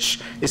genome which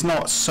is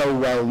not so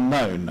well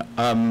known.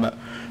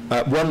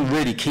 One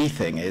really key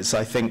thing is,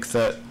 I think,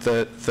 that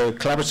the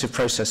collaborative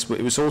process,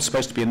 it was all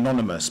supposed to be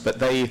anonymous, but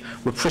they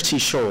were pretty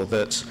sure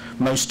that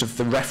most of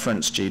the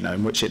reference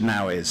genome, which it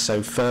now is,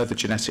 so further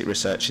genetic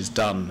research is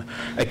done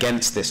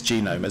against this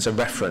genome as a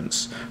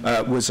reference,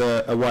 was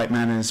a white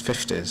man in his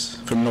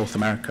 50s from North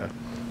America.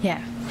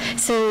 Yeah.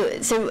 So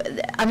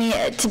I mean,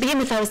 to begin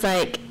with, I was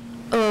like,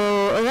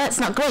 oh, that's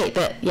not great,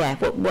 but yeah,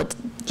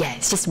 yeah,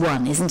 it's just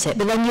one, isn't it?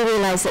 But then you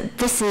realise that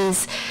this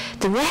is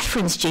the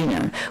reference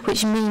genome,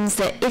 which means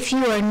that if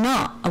you are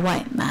not a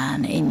white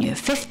man in your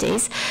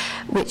 50s,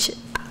 which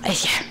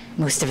yeah,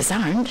 most of us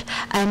aren't,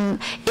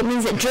 it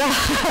means that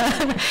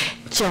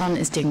John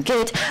is doing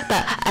good,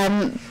 but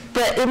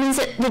it means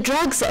that the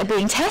drugs that are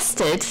being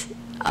tested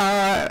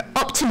are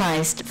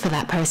optimized for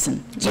that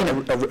person.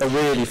 So a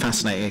really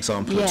fascinating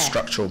example of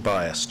structural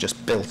bias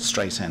just built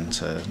straight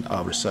into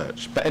our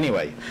research. But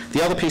anyway,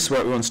 the other piece of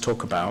work we want to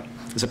talk about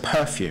is a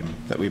perfume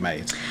that we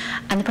made.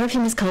 And the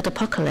perfume is called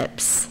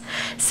Apocalypse.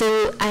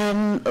 So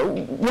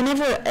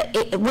whenever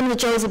one of the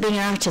joys of being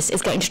an artist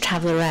is getting to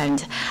travel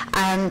around,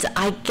 and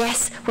I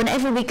guess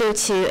whenever we go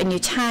to a new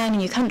town, a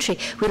new country,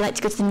 we like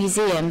to go to the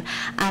museum,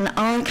 and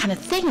our kind of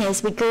thing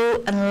is we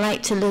go and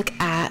like to look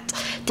at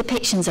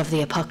depictions of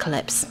the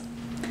apocalypse.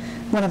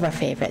 One of our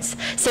favourites.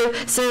 So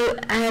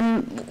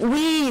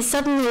we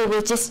suddenly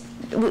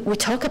we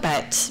talk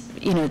about,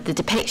 you know, the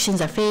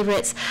depictions, our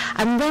favourites,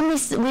 and then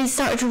we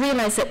started to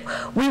realise that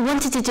we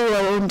wanted to do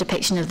our own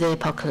depiction of the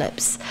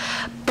apocalypse,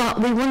 but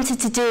we wanted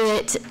to do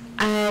it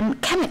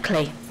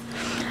chemically.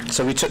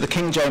 So we took the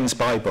King James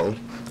Bible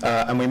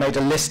and we made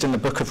a list in the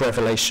Book of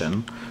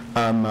Revelation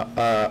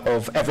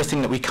of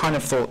everything that we kind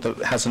of thought that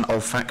has an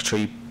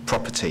olfactory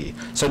property.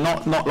 So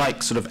not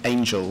like sort of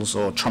angels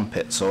or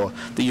trumpets, or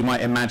that you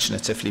might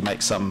imaginatively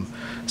make some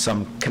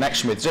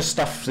connection with. Just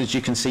stuff that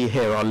you can see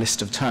here, our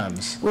list of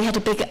terms. We had a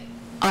big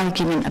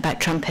argument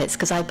about trumpets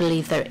because I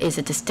believe there is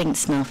a distinct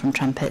smell from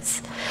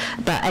trumpets.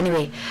 But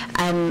anyway,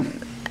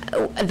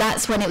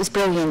 that's when it was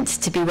brilliant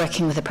to be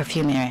working with a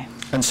perfumier.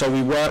 And so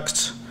we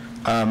worked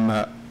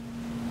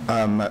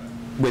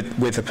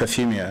with a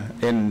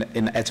perfumier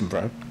in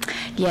Edinburgh.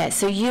 Yeah,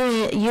 so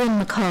Ewan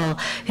McCall,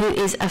 who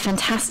is a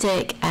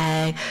fantastic,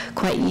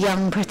 quite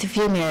young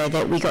perfumier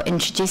that we got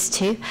introduced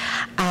to,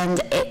 and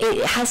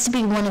it has to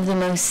be one of the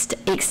most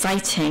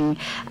exciting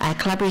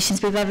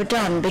collaborations we've ever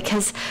done,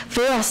 because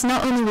for us,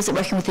 not only was it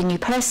working with a new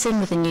person,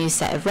 with a new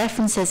set of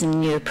references and a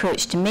new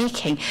approach to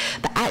making,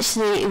 but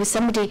actually it was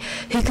somebody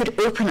who could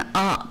open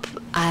up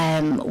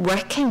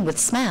working with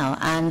smell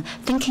and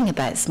thinking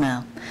about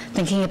smell,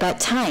 thinking about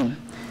time.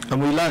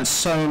 And we learned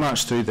so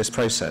much through this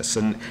process,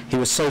 and he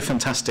was so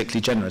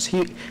fantastically generous.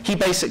 He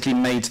basically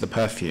made the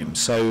perfume.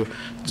 So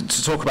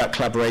to talk about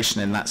collaboration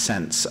in that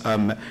sense,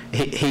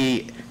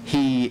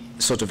 he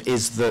sort of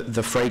is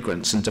the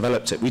fragrance and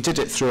developed it. We did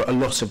it through a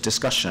lot of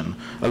discussion,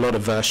 a lot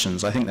of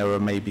versions. I think there were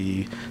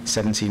maybe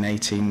 17,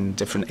 18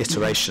 different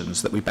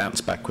iterations that we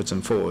bounced backwards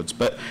and forwards.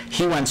 But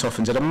he went off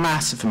and did a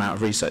massive amount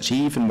of research.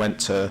 He even went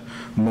to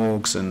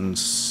morgues and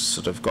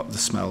sort of got the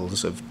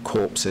smells of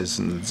corpses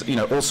and, you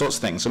know, all sorts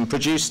of things, and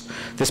produced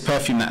this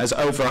perfume that has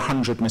over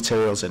 100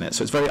 materials in it.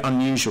 So it's very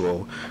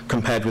unusual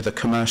compared with a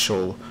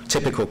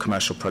typical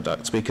commercial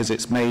product, because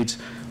it's made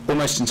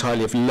almost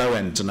entirely of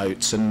low-end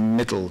notes and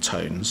middle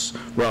tones,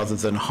 rather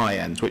than high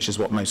end, which is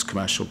what most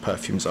commercial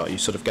perfumes are. You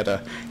sort of get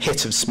a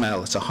hit of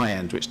smell at a high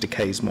end which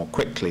decays more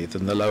quickly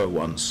than the lower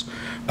ones,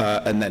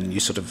 and then you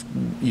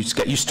just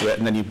get used to it,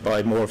 and then you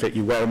buy more of it,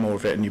 you wear more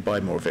of it, and you buy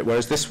more of it.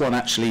 Whereas this one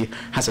actually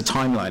has a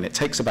timeline. It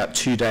takes about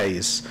 2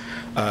 days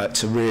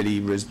to really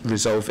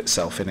resolve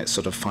itself in its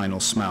sort of final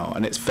smell,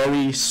 and it's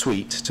very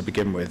sweet to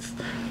begin with.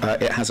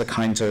 It has a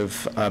kind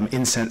of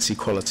incensey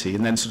quality,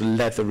 and then sort of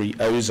leathery,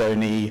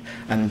 ozony,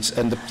 and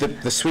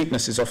the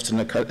sweetness is often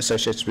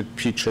associated with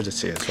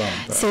putridity as well.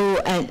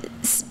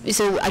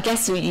 So I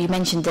guess you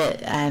mentioned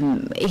that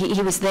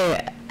he was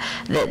there.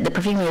 The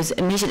perfumer was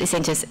immediately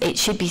saying to us, it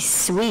should be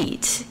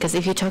sweet, because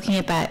if you're talking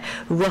about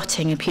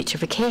rotting and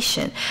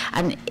putrefaction,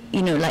 and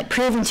like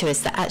proving to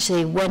us that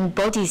actually when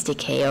bodies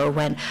decay or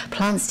when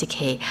plants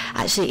decay,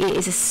 actually it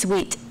is a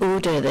sweet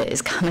odour that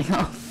is coming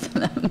off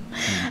them.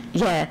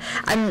 Yeah,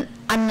 and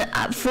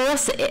for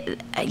us,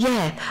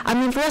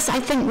 for us, I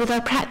think with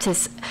our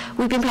practice,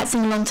 we've been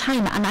practicing a long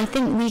time, and I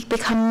think we've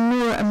become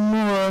more and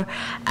more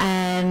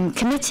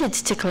committed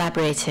to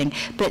collaborating,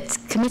 but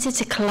committed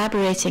to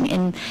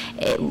collaborating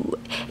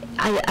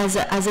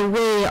as a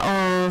way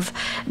of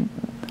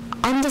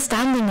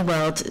understanding the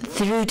world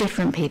through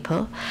different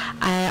people,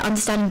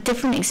 understanding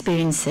different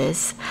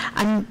experiences,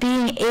 and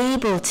being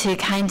able to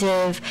kind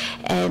of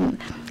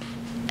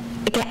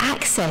get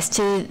access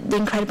to the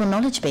incredible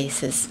knowledge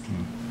bases.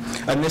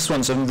 And this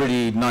one's a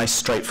really nice,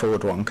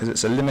 straightforward one, because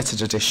it's a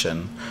limited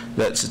edition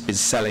that is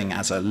selling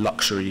as a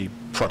luxury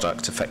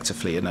product,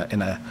 effectively, in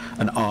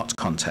an art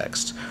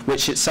context,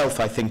 which itself,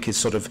 I think, is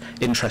sort of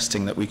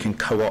interesting that we can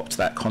co-opt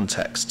that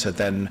context to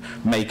then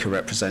make a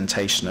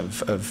representation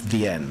of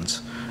the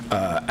end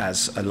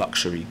as a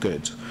luxury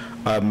good.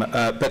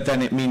 But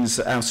then it means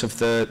that out of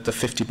the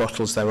 50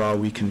 bottles there are,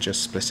 we can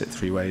just split it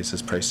 3 ways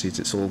as proceeds.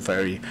 It's all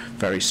very,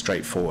 very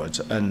straightforward,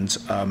 and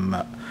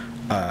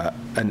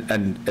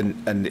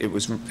it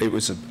was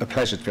a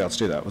pleasure to be able to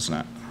do that,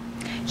 wasn't it?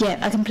 Yeah,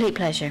 a complete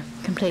pleasure,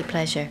 complete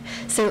pleasure.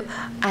 So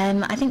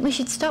I think we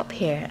should stop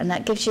here, and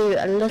that gives you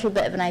a little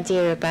bit of an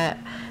idea about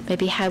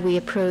maybe how we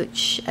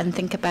approach and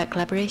think about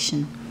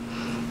collaboration.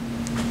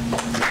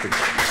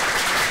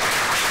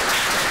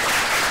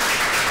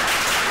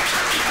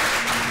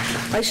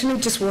 I actually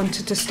just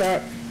wanted to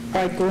start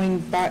by going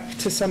back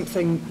to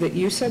something that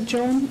you said,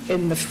 John,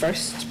 in the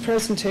first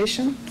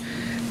presentation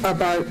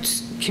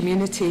about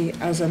community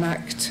as an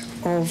act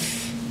of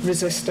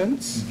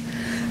resistance.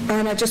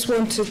 And I just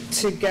wanted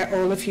to get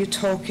all of you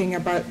talking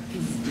about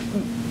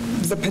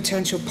the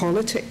potential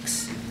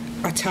politics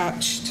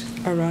attached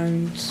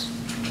around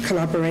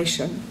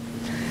collaboration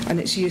and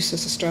its use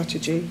as a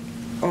strategy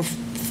of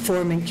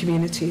forming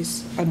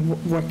communities and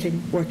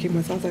working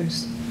with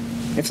others,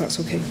 if that's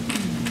okay.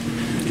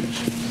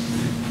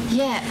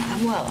 Yeah,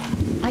 well,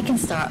 I can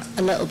start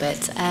a little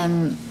bit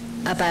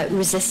about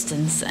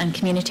resistance and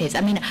communities.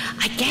 I mean,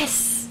 I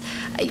guess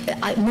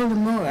more and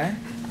more,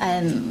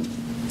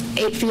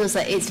 it feels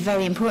like it's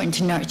very important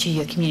to nurture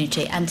your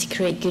community and to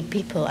create good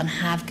people and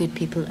have good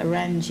people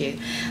around you.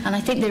 And I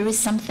think there is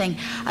something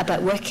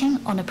about working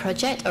on a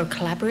project or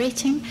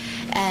collaborating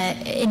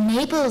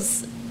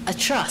enables a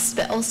trust,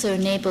 but also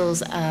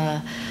enables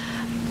a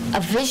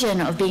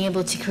vision of being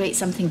able to create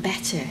something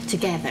better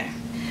together,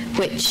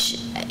 which,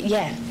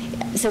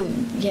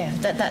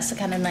 that's a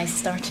kind of nice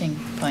starting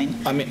point.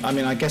 I mean,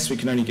 I guess we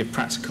can only give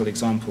practical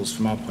examples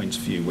from our point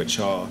of view, which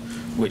are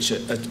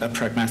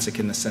pragmatic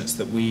in the sense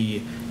that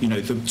we,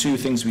 the 2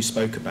 things we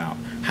spoke about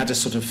had a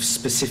sort of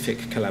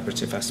specific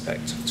collaborative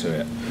aspect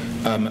to it.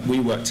 We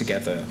work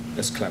together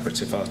as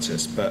collaborative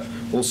artists, but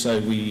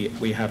also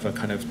we have a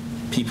kind of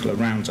people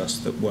around us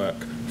that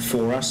work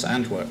for us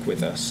and work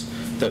with us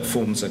that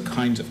forms a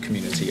kind of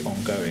community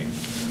ongoing.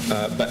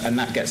 And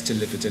that gets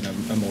delivered in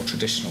a more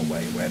traditional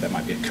way, where there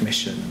might be a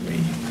commission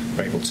and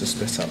we're able to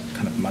split up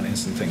kind of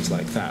monies and things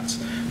like that.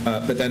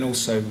 But then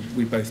also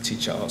we both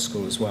teach at art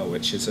school as well,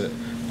 which is a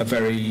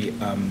very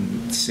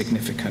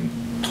significant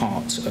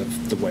part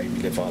of the way we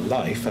live our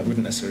life. I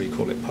wouldn't necessarily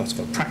call it part of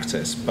our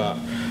practice, but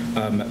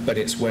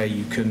it's where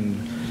you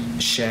can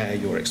share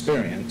your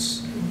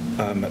experience.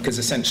 Because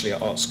essentially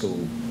at art school,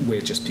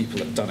 we're just people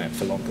that have done it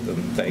for longer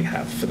than they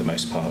have for the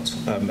most part,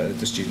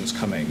 the students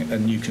coming,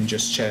 and you can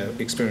just share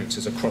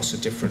experiences across a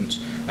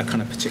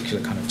kind of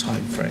particular kind of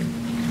time frame.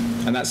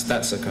 And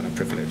that's a kind of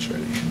privilege,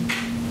 really.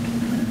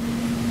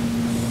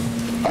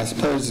 I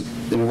suppose,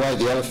 in a way,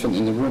 the elephant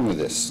in the room with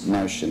this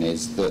notion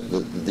is that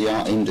the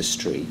art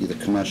industry, the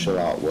commercial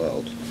art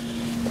world,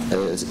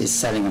 is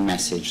selling a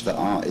message that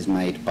art is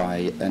made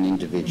by an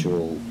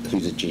individual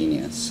who's a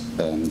genius,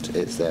 and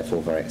it's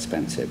therefore very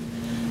expensive.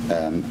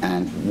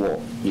 And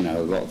what,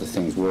 a lot of the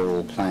things we're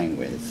all playing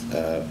with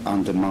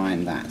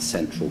undermine that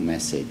central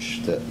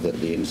message that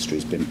the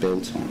industry's been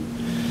built on.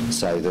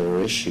 So there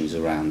are issues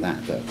around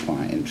that are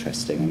quite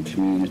interesting. And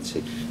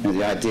community,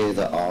 the idea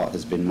that art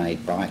has been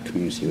made by a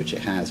community, which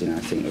it has, I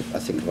think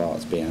of art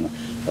as being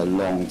a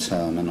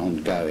long-term and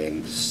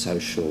ongoing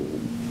socially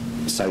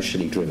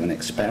driven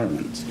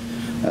experiment.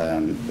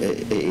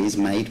 It is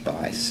made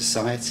by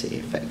society,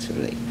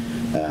 effectively.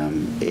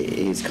 it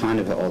is kind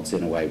of at odds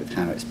in a way with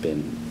how it's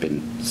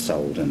been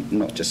sold, and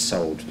not just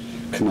sold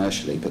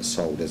commercially, but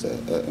sold as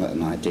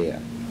an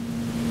idea.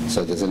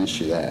 So there's an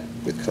issue there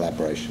with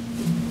collaboration.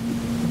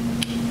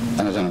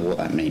 And I don't know what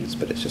that means,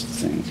 but it's just a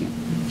thing, isn't it?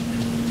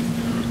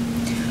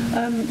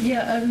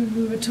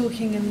 We were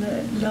talking in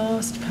the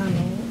last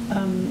panel,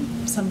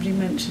 somebody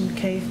mentioned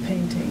cave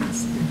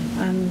paintings,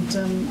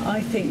 and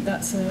I think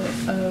that's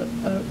a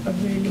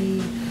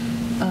really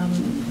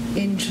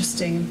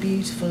interesting and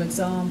beautiful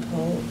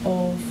example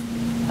of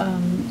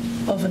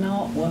an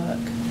artwork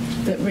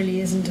that really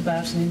isn't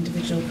about an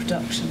individual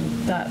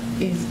production. That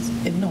is,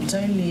 not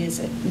only is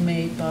it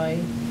made by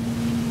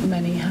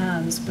many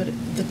hands, but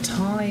the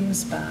time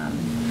span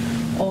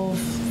of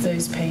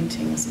those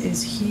paintings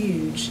is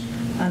huge.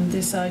 And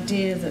this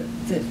idea that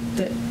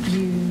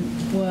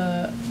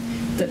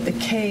the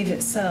cave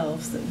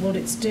itself, that what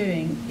it's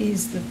doing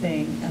is the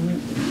thing.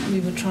 And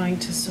we were trying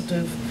to sort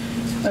of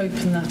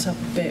open that up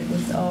a bit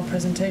with our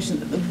presentation,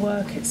 that the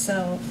work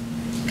itself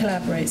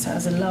collaborates,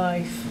 has a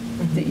life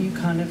that you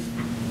kind of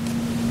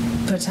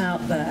put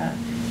out there,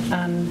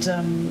 and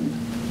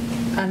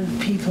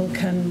people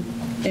can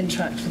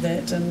interact with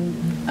it and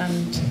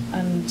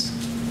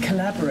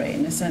collaborate.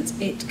 In a sense,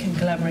 it can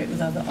collaborate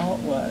with other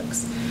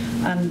artworks.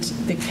 And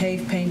the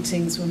cave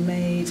paintings were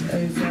made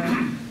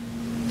over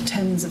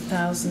tens of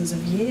thousands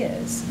of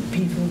years.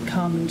 People would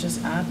come and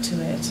just add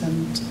to it,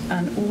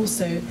 and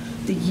also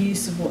the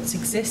use of what's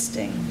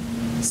existing.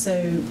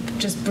 So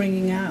just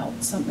bringing out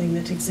something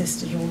that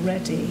existed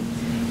already,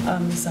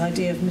 this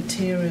idea of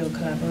material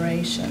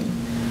collaboration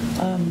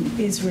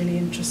is really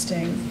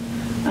interesting.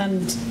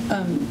 And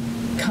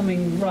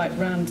coming right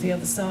round the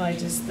other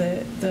side is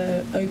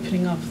the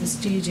opening up of the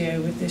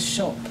studio with this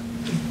shop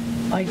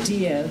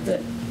idea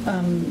that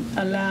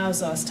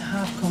allows us to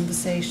have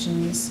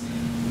conversations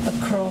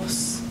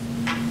across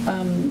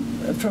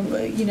from,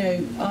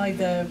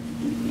 either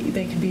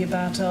they can be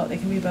about art, they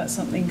can be about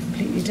something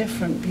completely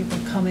different. People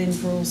come in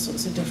for all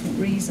sorts of different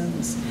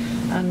reasons,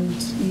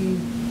 and you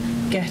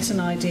get an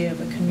idea of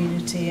a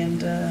community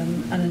and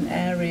an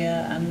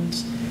area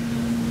and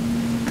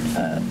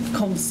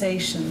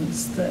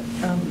conversations that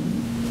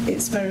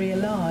it's very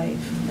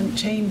alive, and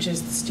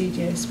changes the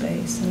studio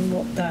space and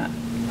what that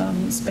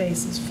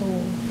space is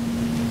for.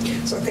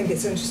 So I think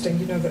it's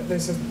interesting, that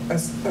there's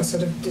a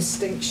sort of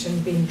distinction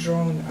being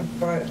drawn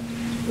about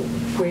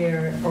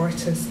where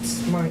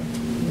artists might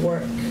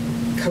work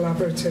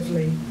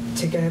collaboratively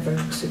together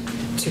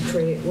to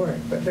create work,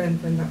 but then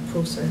when that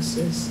process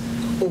is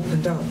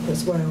opened up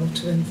as well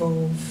to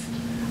involve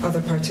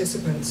other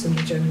participants in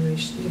the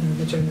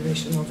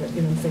generation of it.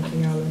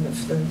 Thinking, Alan,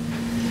 of the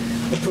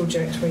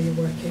project where you're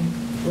working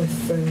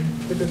with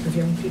the group of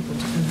young people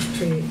to kind of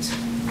create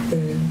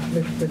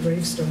the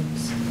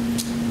gravestones.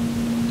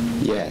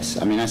 Yes,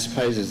 I mean, I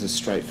suppose there's a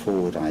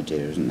straightforward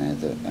idea, isn't there,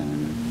 that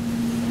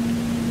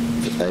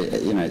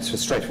it's a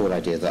straightforward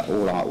idea that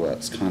all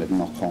artworks kind of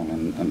knock on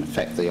and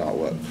affect the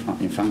artwork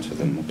in front of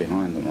them or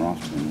behind them or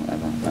after them,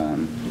 whatever.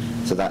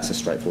 So that's a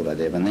straightforward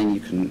idea, and then you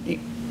can,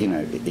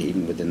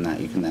 even within that,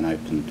 you can then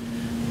open,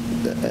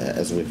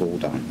 as we've all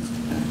done,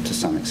 to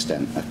some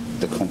extent,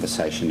 the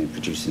conversation in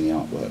producing the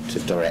artwork to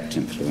direct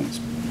influence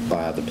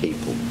by other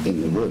people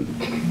in the room.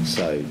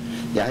 So,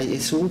 yeah,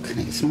 it's all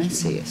connected. It's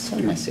messy. It's so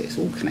messy. It's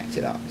all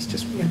connected up. It's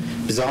just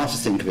bizarre to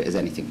think of it as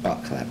anything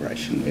but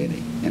collaboration,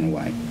 really, in a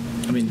way.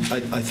 I mean,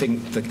 I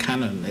think the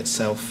canon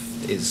itself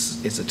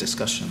is a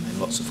discussion in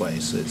lots of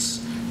ways.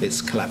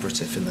 It's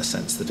collaborative in the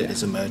sense that it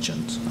is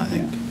emergent, I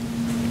think.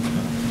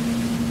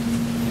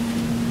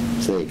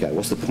 So there you go.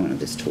 What's the point of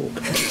this talk?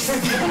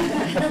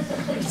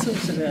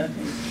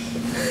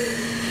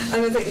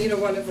 And I think,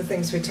 one of the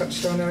things we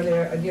touched on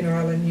earlier,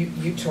 Alan,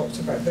 you talked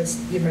about this,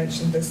 you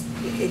mentioned this,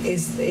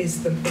 is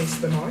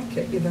the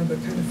market, the kind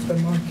of the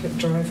market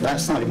driver.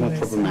 That's slightly more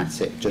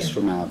problematic, just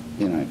from our,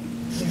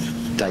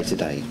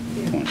 day-to-day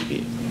point of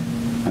view.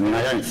 I mean,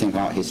 I don't think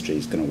art history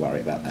is going to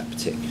worry about that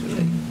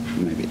particularly.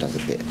 Maybe it does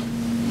a bit.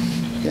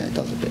 Yeah, it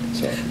does a bit.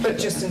 So, but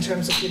just in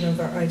terms of,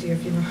 that idea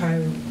of, how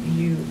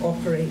you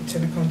operate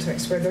in a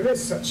context where there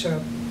is such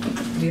a,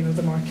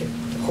 the market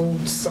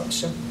holds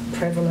such a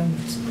prevalent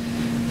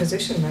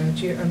position now. I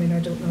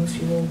don't know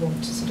if you all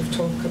want to sort of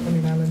talk,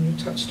 Alan, you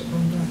touched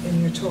upon that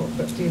in your talk,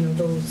 but,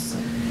 those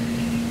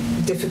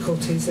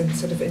difficulties in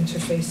sort of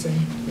interfacing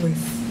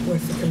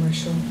with the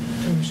commercial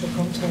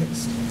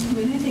context.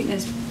 I think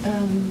there's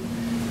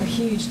a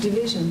huge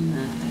division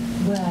there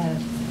where,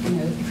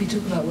 if we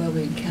talk about where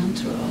we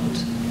encounter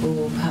art,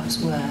 or perhaps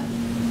where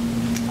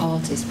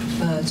artists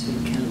prefer to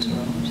encounter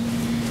art,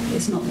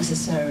 it's not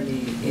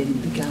necessarily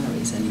in the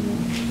galleries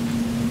anymore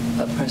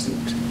at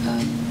present.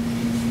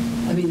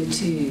 The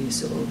two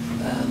sort of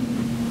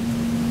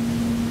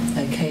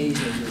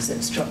occasions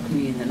that struck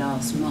me in the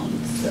last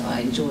month that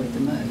I enjoyed the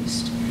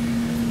most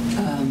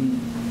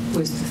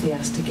was the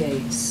Theaster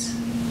Gates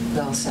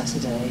last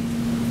Saturday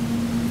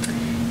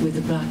with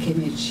the Black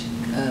Image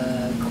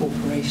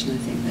Corporation, I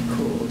think they're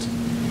called,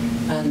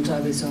 and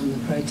I was on the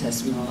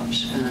protest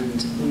march,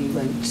 and we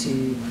went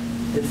to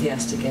the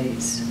Theaster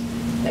Gates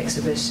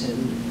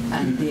exhibition,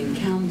 and the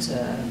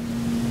encounter,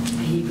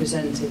 he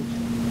presented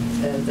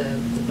the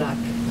Black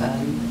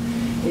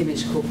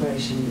Image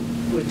Corporation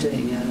were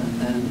doing a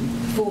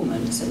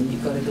performance, and you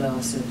got a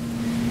glass of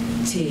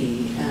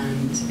tea,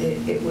 and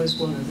it was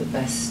one of the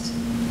best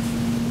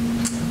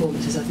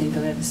performances I think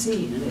I've ever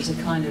seen, and it was a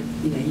kind of,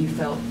 you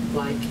felt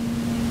like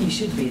you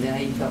should be there,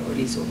 you felt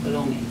really sort of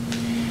belonging.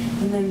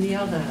 And then the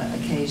other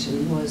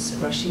occasion was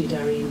Rashid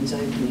Areem's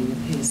opening of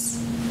his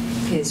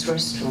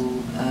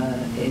restaurant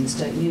in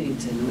Stoke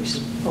Newington, which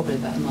is probably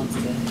about a month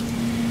ago.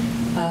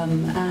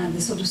 And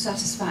the sort of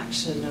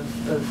satisfaction of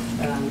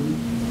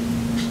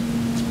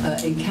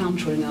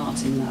encountering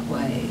art in that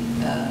way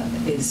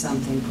is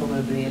something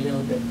probably a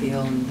little bit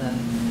beyond the,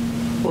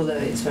 although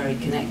it's very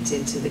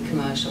connected to the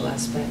commercial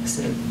aspects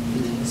of,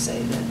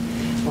 say the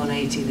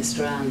 180 The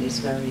Strand is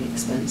a very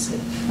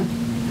expensive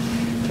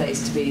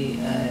place to be,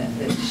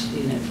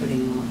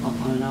 putting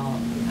on an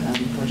art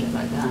project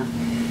like that.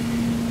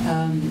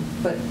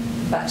 But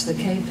back to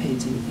the cave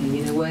painting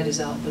thing, where does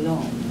art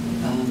belong?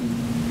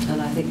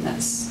 And I think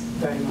that's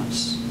very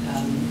much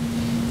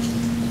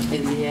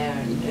in the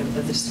air of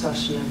the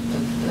discussion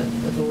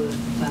of all of the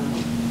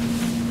panel.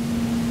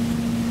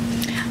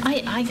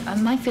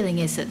 My feeling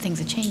is that things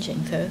are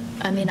changing, though.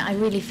 I mean, I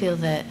really feel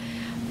that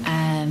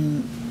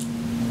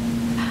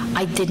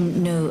I didn't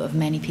know of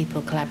many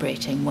people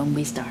collaborating when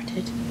we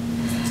started.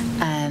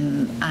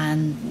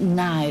 And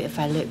now, if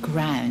I look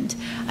round,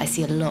 I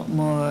see a lot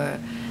more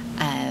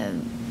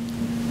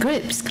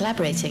groups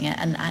collaborating,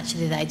 and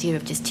actually the idea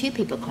of just two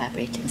people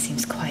collaborating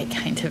seems quite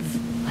kind of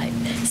like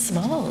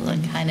small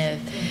and kind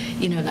of,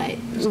 like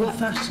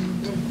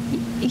old-fashioned.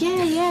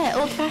 Yeah,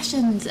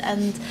 old-fashioned,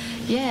 and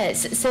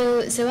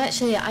so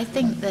actually I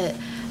think that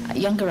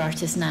younger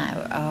artists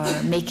now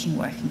are making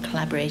work and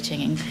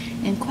collaborating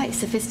in quite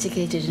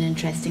sophisticated and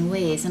interesting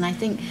ways, and I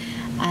think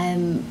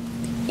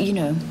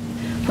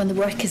when the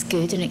work is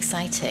good and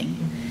exciting,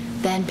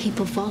 then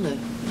people follow.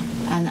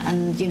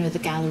 And the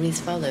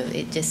galleries follow.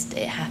 It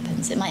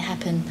happens. It might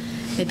happen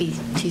maybe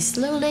too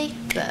slowly,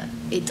 but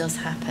it does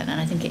happen, and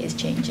I think it is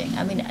changing.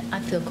 I mean, I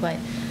feel quite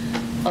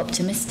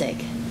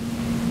optimistic.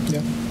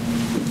 Yeah.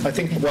 I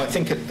think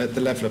at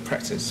the level of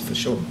practice, for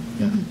sure.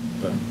 Yeah.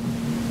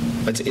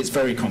 Mm-hmm. But it's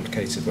very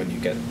complicated when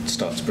you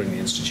start to bring the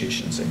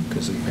institutions in,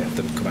 because you have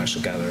the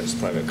commercial galleries,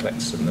 private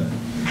collectors, and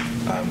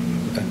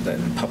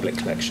then public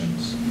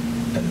collections.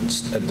 And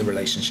the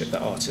relationship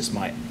that artists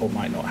might or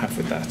might not have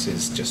with that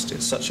it's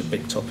such a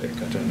big topic.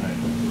 I don't know.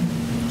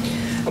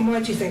 And why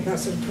do you think that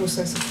sort of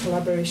process of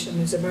collaboration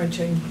is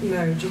emerging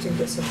now? Do you think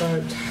it's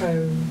about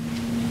how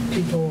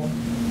people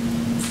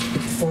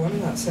form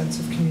that sense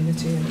of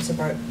community, and it's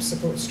about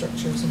support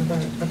structures and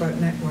about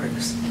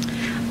networks?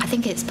 I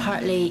think it's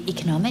partly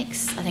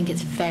economics. I think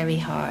it's very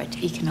hard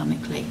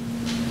economically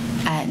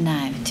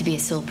now to be a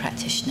sole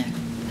practitioner.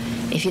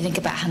 If you think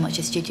about how much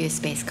a studio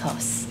space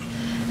costs,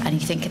 and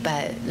you think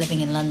about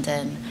living in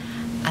London,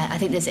 I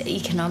think there's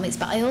economics,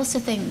 but I also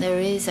think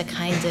there's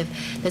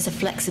a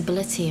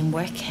flexibility in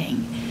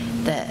working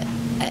that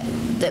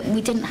we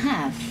didn't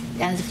have,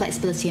 and there's a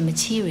flexibility in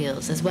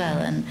materials as well,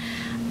 and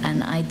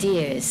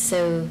ideas.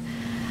 So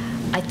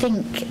I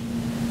think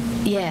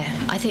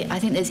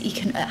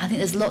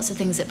there's lots of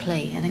things at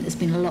play. I think there's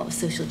been a lot of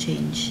social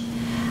change.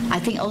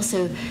 I think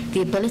also the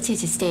ability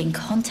to stay in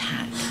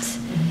contact.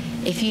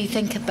 If you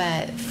think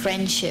about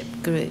friendship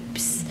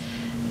groups,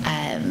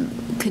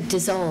 could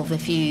dissolve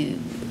if you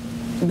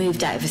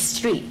moved out of a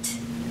street,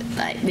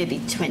 like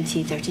maybe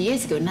 20, 30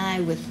 years ago. Now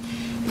with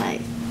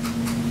like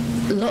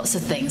lots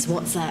of things,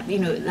 WhatsApp,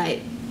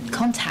 like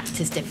contact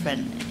is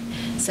different.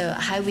 So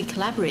how we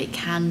collaborate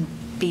can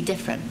be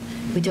different.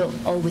 We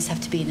don't always have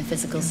to be in the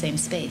physical same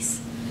space.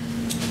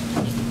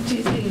 Do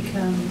you think,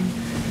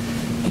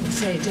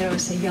 dare I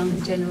say, younger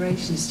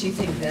generations, do you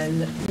think they're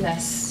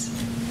less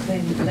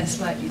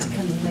likely to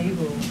kind of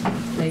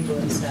label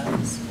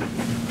themselves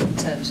in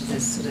terms of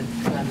this sort of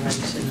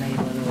collaboration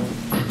label,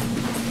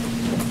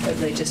 or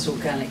they just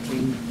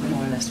organically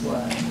more or less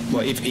work?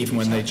 Well, even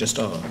when they just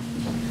are.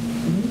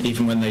 Mm-hmm.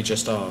 Even when they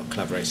just are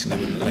collaborating, they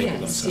wouldn't label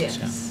themselves.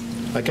 Yes.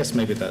 Yeah. I guess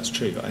maybe that's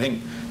true. I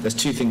think there's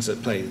two things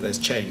at play. There's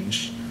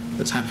change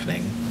that's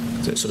happening,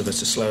 so it's sort of a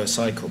slower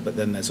cycle, but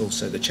then there's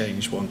also the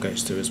change one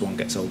goes through as one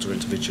gets older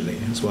individually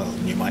as well,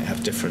 and you might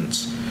have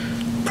different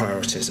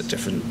priorities at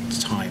different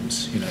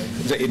times,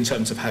 in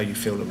terms of how you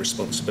feel a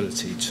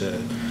responsibility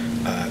to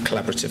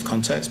collaborative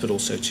context, but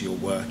also to your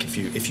work. If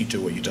you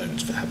do or you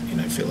don't,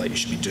 feel like you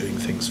should be doing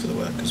things for the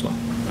work as well.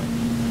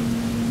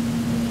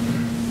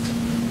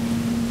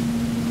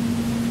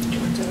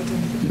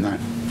 Right. No.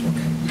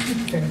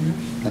 Okay.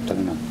 I've done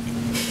enough.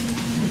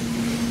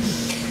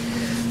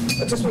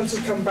 I just wanted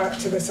to come back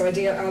to this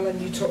idea, Alan.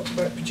 You talked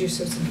about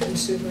producers and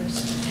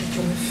consumers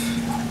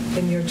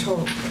in your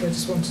talk. I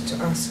just wanted to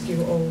ask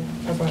you all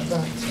about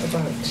that,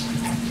 about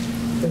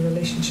the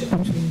relationship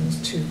between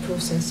those two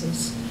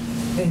processes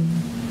in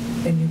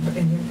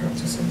your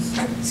practices.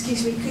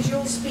 Excuse me, could you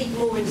all speak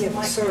more into the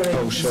microphone? Sorry.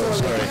 Oh, sure.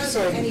 Sorry.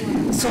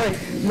 Sorry.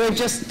 We're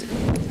just.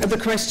 The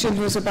question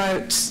was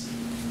about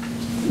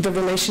the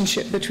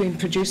relationship between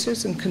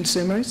producers and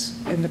consumers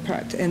in the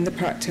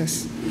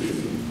practice?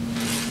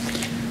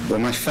 Well,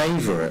 my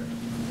favourite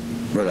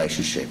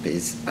relationship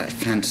is I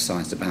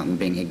fantasise about them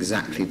being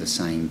exactly the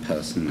same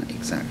person at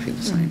exactly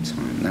the same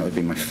time. That would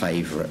be my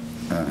favourite.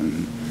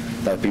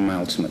 That would be my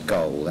ultimate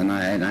goal. And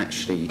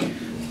actually,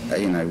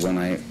 you know,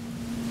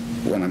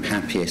 when I'm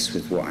happiest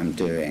with what I'm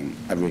doing,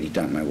 I really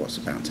don't know what's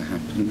about to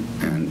happen,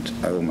 and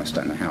I almost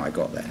don't know how I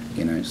got there.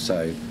 You know,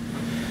 so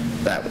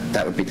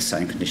that would be the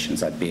same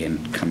conditions I'd be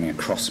in coming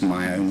across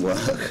my own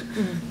work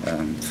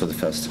for the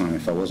first time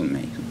if I wasn't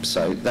me.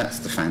 So that's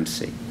the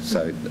fantasy.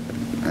 So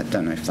I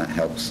don't know if that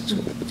helps at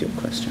all with your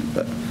question,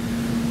 but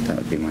that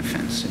would be my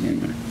fantasy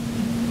anyway.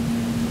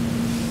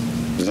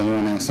 Does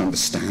anyone else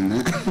understand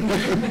that?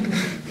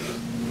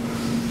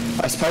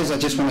 I suppose I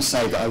just want to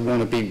say that I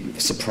want to be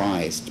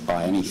surprised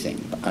by anything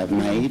that I've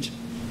made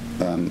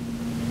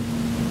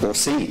or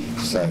seen.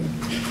 So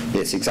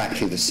it's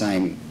exactly the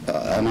same.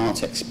 An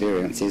art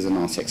experience is an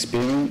art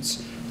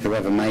experience.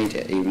 Whoever made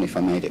it, even if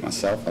I made it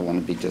myself, I want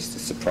to be just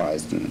as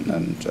surprised and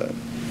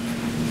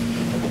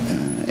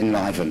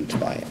enlivened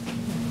by it.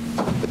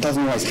 It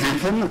doesn't always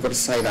happen, I've got to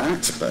say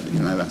that, but you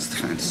know, that's the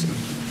fantasy.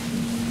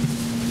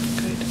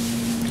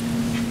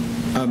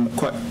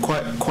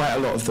 Quite a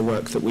lot of the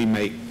work that we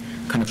make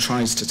kind of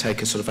tries to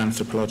take a sort of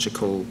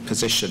anthropological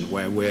position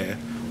where we're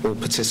all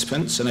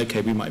participants, and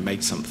okay, we might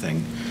make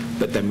something,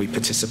 but then we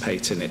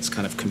participate in its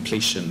kind of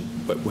completion,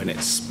 but when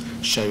it's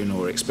shown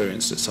or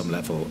experienced at some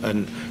level.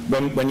 And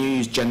when you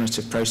use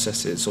generative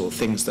processes or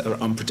things that are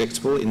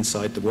unpredictable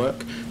inside the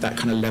work, that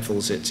kind of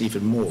levels it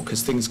even more,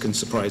 because things can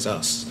surprise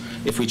us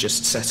if we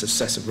just set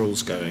of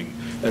rules going,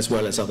 as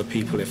well as other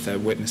people if they're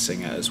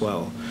witnessing it as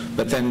well.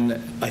 But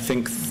then I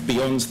think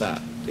beyond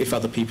that, if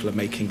other people are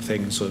making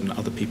things and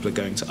other people are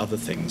going to other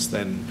things,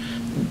 then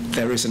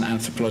there is an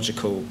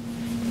anthropological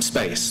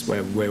space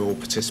where we're all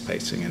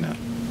participating in it.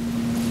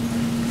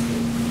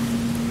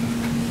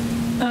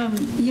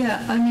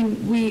 Yeah, I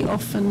mean, we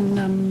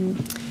often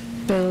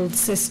build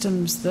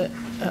systems that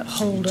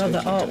hold other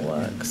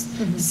artworks.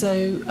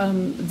 So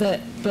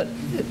but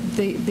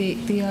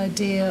the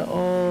idea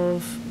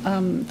of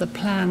the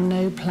plan,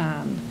 no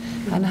plan,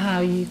 and how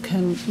you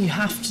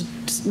have to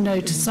know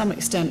to some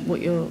extent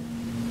what you're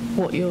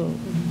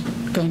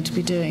going to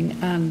be doing,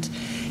 and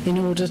in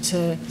order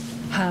to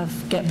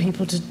get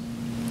people to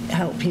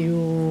help you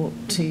or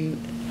to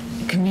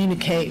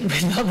communicate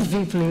with other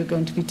people who are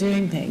going to be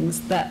doing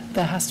things, that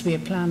there has to be a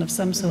plan of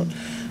some sort.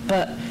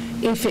 But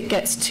if it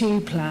gets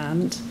too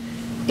planned,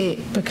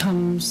 it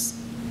becomes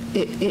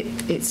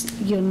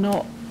you're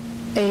not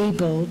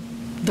able,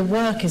 the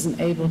work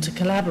isn't able to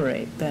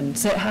collaborate then,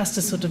 so it has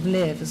to sort of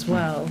live as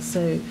well.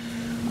 So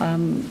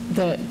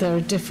there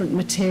are different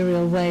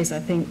material ways, I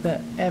think,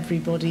 that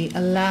everybody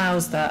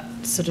allows that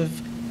sort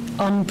of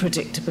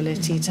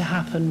unpredictability to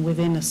happen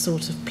within a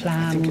sort of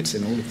plan. I think it's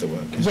in all of the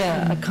work.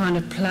 Yeah, a kind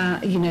of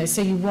plan, you know,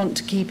 so you want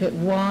to keep it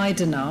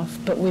wide enough,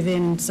 but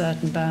within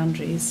certain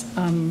boundaries.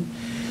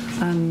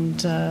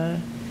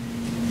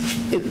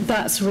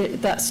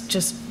 That's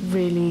just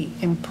really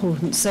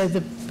important. So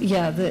that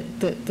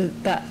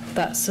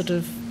sort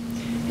of,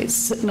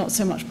 it's not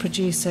so much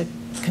producer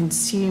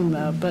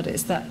consumer, but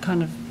it's that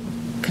kind of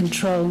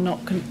control,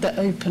 not the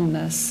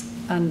openness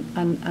and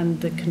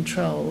the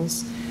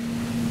controls.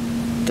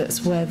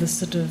 That's where the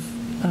sort of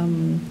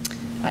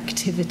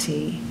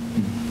activity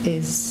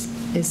is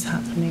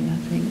happening, I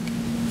think,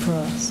 for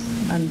us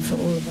and for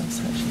all of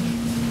us, actually.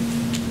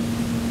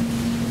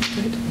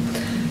 Good.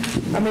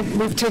 I mean,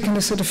 we've taken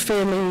a sort of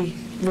fairly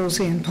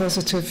rosy and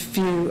positive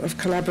view of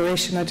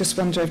collaboration. I just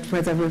wondered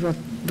whether we were,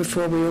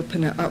 before we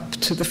open it up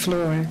to the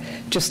floor,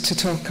 just to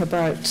talk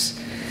about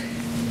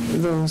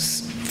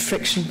those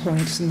friction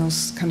points and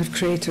those kind of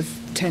creative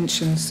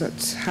tensions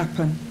that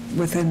happen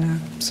within a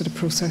sort of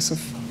process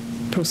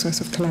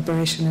of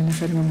collaboration, and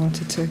if anyone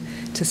wanted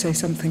to say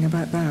something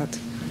about that.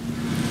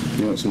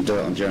 You want some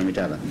dirt on Jeremy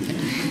Deller?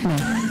 No.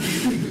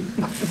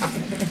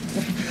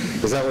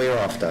 Is that what you're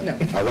after? No.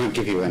 I won't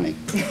give you any.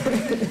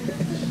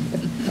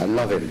 I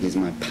love him, he's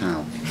my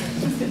pal.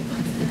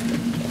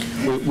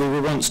 We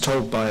were once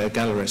told by a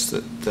gallerist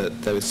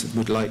that they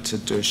would like to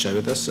do a show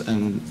with us,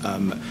 and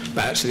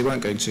but actually they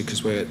weren't going to,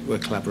 because we're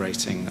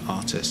collaborating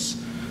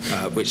artists,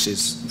 which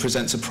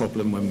presents a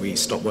problem when we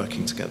stop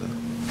working together.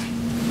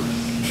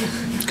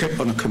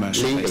 On a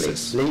commercial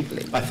basis.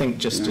 Legally. I think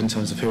just in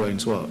terms of who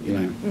owns what, you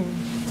know.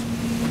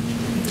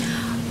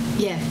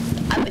 Yeah,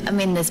 I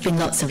mean, there's been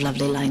lots of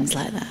lovely lines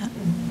like that.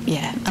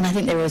 Yeah, and I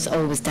think there was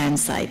always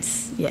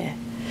downsides. Yeah.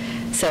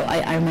 So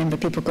I remember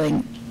people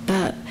going,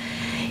 but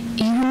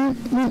you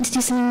wouldn't want to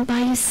do something by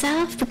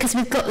yourself because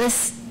we've got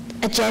this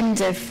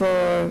agenda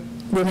for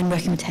women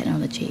working with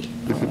technology,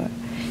 or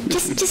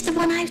just the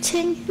one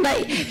outing,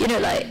 like, you know,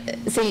 like,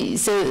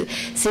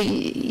 so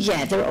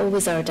yeah, there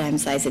always are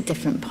downsides at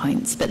different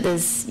points, but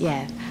there's,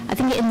 yeah, I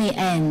think in the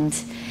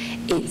end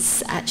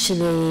it's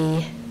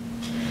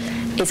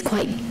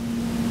quite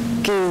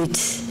good.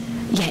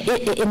 Yeah,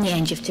 in the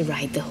end you have to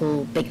ride the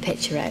whole big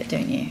picture out,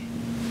 don't you?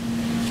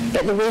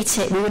 But the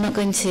waiting, we were not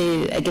going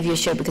to give you a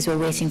show because we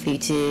were waiting for you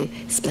to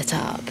split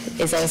up.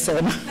 Is also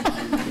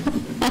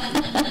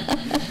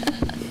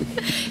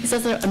it's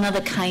also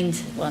another kind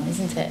one,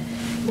 isn't it?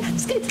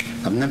 That's good.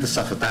 I've never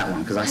suffered that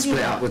one because I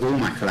split up with all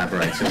my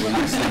collaborators when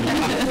I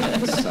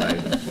started,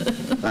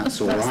 so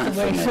that's all right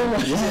for me.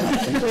 Yeah, I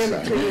think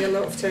so. Clearly a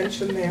lot of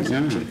tension there.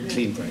 Yeah.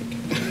 Clean break.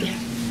 Yeah.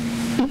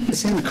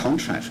 It's in the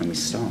contract when we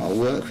start. I'll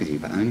work with you,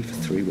 but only for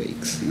 3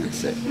 weeks, and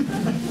that's it.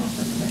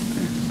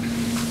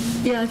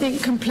 Yeah, I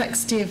think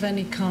complexity of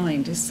any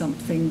kind is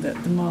something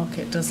that the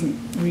market doesn't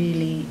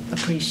really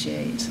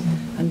appreciate.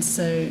 And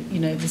so, you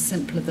know, the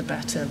simpler the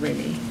better,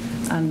 really.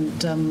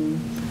 And,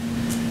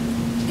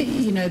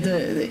 you know,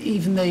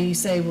 even though you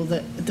say, well,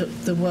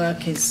 the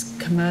work is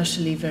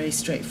commercially very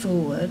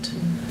straightforward,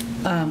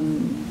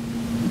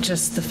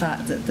 just the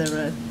fact that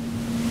there are...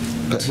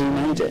 But who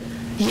made it?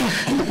 Yeah.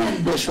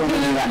 Which one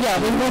did that? Yeah,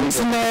 we want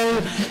to know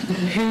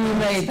who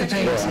made the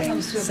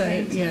painting. So,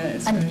 yeah.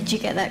 And did you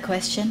get that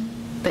question?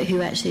 But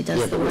who actually does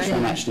the but work? which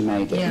one actually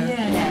made it?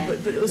 Yeah.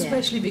 But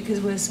especially because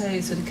we're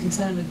so sort of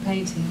concerned with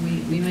painting,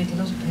 we make a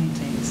lot of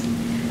paintings,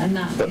 and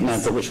that. But no,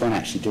 but which one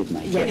actually did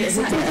make it? Yeah,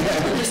 exactly.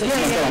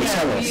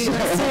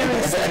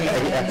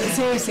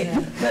 Seriously.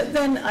 But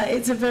then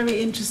it's a very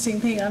interesting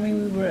thing. I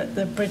mean, we were at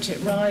the Bridget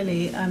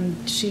Riley, and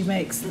she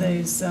makes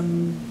those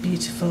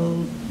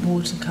beautiful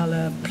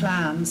watercolour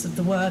plans of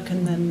the work,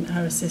 and then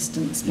her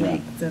assistants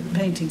make the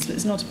paintings. But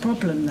it's not a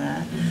problem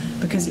there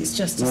because it's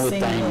just a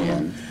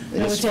single.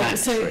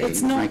 So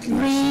it's not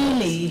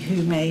really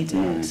who made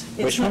it.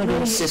 Which one of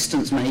your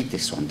assistants made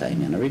this one,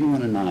 Damien? I really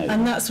want to know.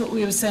 And that's what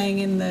we were saying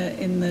in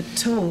the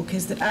talk,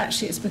 is that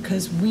actually it's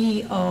because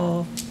we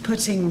are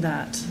putting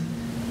that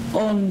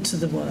onto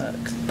the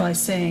work by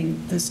saying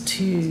there's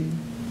 2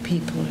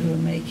 people who are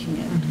making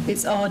it.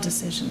 It's our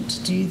decision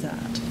to do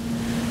that.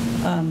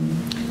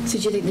 So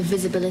do you think the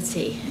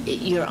visibility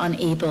you're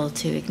unable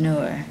to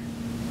ignore?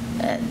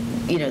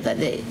 You know that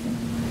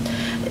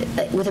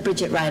with a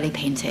Bridget Riley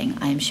painting,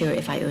 I'm sure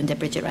if I owned a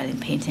Bridget Riley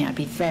painting, I'd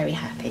be very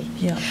happy.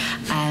 Yeah.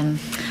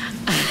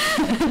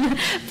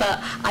 But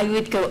I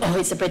would go, oh,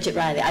 it's a Bridget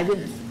Riley. I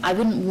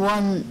wouldn't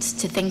want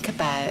to think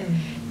about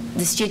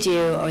the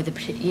studio or the,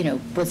 you know,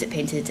 was it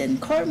painted in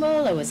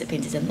Cornwall or was it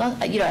painted in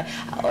London, you know,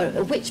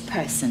 or which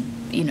person,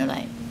 you know,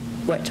 like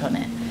worked on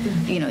it.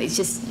 You know, it's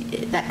just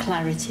that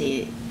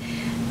clarity.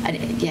 And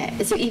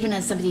yeah, so even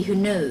as somebody who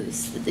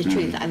knows the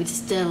truth, I would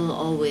still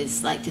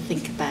always like to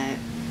think about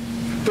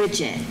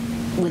Bridget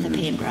with a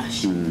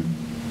paintbrush.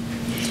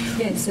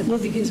 Yes, well,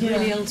 because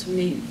really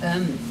ultimately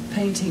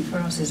painting for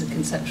us is a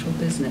conceptual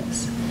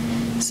business.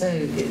 So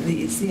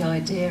it's the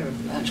idea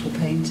of actual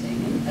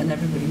painting, and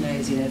everybody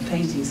knows, you know,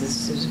 paintings are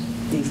sort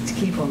of need to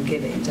keep on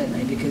giving, don't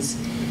they? Because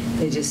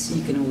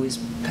you can always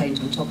paint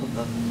on top of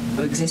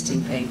an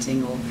existing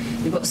painting, or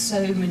you've got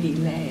so many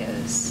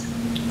layers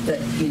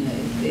that, you know,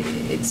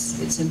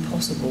 it's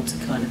impossible to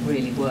kind of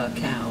really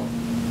work out,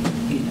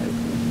 you know,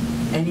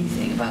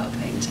 anything about a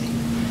painting.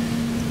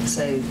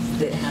 So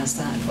it has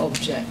that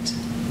object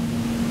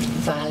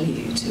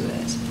value to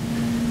it,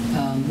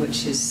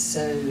 which is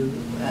so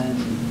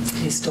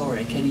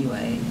historic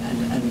anyway,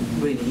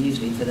 and really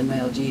usually for the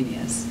male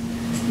genius.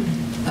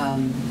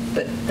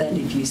 But then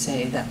if you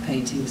say that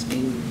painting's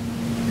been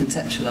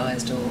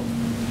conceptualised or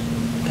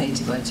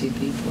painted by 2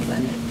 people,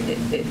 then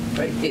it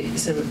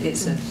breaks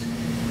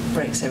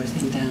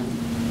everything down.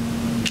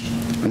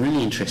 I'm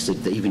really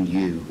interested that even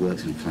you, who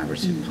works in a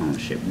collaborative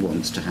partnership,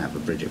 wants to have a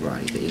Bridget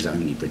Riley that is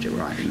only Bridget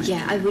Riley.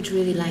 Yeah, I would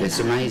really like it's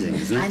that. It's amazing,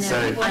 isn't it? I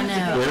know, I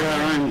know.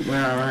 We're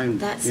our own.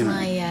 That's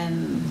my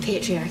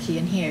patriarchy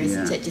in here,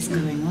 isn't it? Just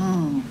going,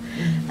 oh,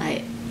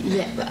 like,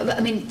 yeah. But I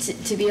mean,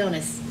 to be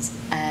honest,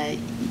 I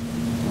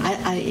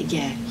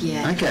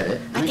get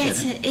it. I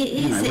get it. It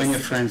is. You know, when your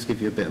friends give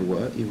you a bit of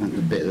work, you want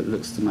the bit that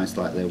looks the most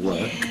like their work.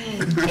 Yeah.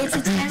 It's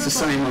a terrible. It's the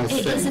same old thing.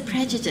 It is a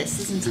prejudice,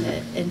 isn't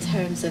it? In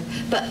terms of,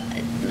 but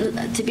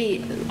to be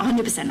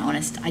 100%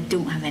 honest, I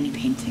don't have any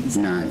paintings.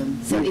 No.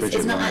 So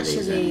it's not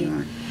actually.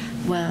 Anyway.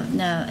 Well,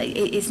 no,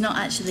 it's not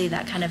actually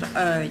that kind of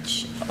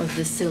urge of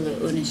the solo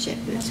ownership.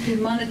 It must be a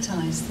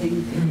monetised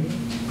thing.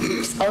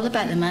 It's all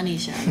about the money,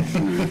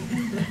 Sharon.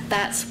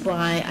 That's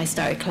why I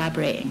started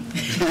collaborating.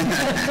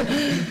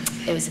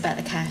 It was about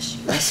the cash.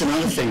 That's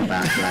another thing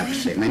about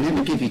collaborative. They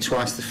never give you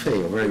twice the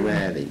fee, or very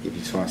rarely give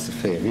you twice the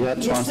fee. Have you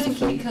had twice the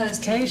fee? Yes,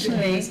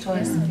 occasionally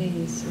twice the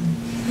fees.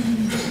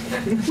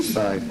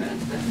 So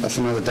that's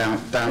another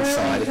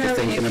downside if you're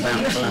thinking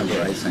about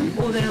collaborating.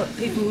 Although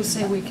people will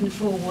say we can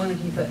afford one of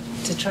you, but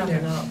to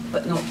travel up,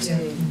 but not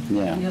 2.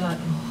 Yeah. And you're like,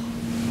 oh.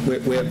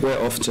 We're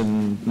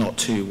often not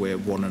 2, we're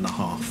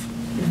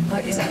 1.5.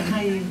 Like, is that how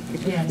you?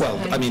 Yeah. Well,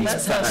 I mean,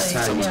 that's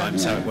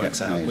sometimes how it Yeah.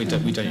 works out. We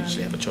don't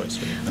usually have a choice.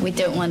 Really. We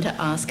don't want to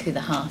ask who the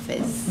half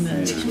is.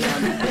 No.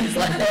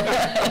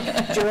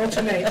 Do you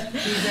alternate?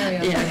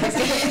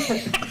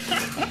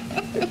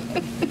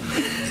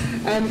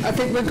 I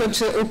think we're going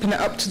to open it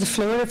up to the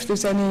floor if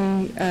there's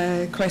any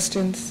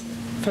questions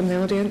from the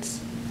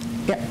audience.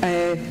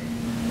 Yeah.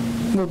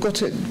 We'll go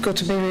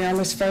to Mary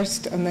Alice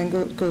first, and then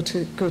go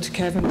to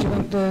Kevin.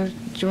 Do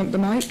you want the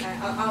mic?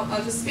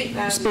 I'll just speak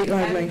loudly. Speak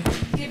loudly.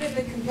 Given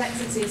the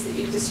complexities that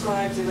you've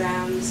described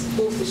around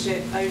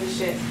authorship,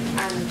 ownership,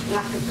 and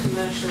lack of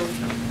commercial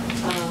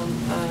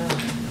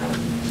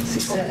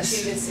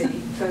opportunity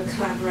for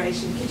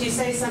collaboration, could you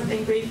say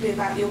something briefly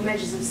about your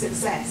measures of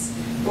success?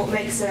 What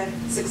makes a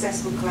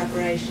successful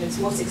collaboration?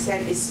 To what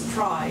extent is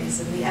surprise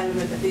and the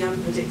element of the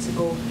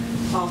unpredictable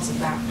part of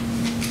that?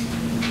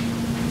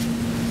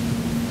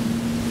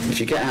 If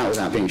you get out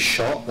without being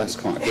shot, that's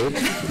quite good.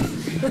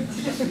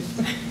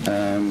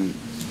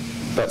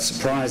 But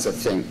surprise, I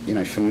think,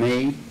 for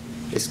me,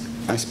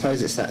 I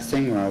suppose it's that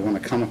thing where I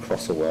want to come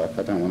across a work.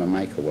 I don't want to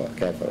make a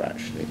work ever,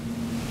 actually,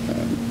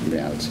 in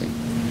reality,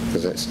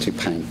 because it's too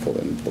painful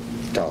and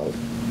dull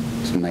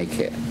to make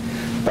it.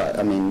 But,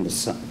 I mean,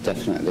 there's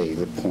definitely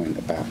the point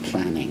about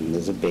planning.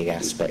 There's a big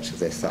aspect of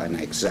this that I know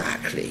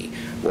exactly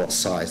what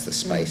size the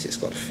space it's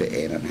got to fit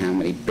in and how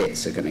many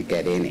bits are going to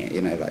get in it.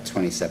 Like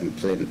 27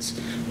 plinths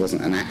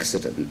wasn't an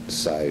accident,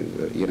 so,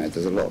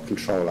 there's a lot of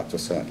control up to a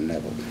certain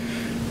level.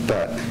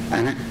 But,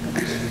 and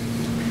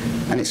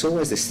it's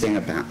always this thing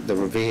about the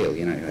reveal,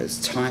 as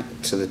tight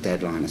to the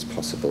deadline as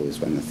possible is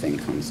when the thing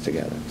comes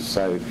together.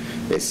 So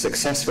it's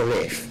successful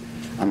if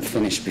I'm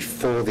finished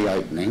before the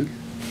opening.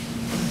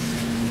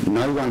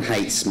 No one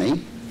hates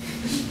me.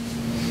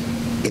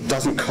 It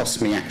doesn't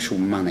cost me actual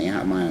money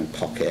out of my own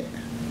pocket,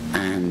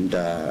 and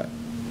I'm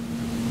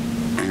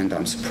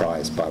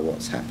surprised by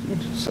what's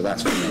happened. So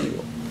that's for me.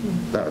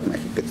 That would make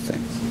a good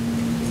thing.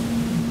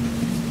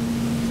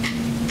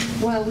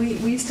 Well,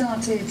 we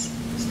started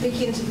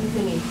speaking into the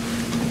thingy.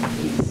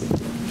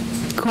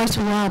 Quite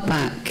a while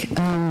back,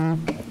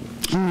 I'm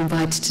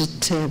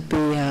invited to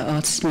be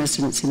artist in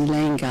residence in the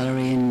Lane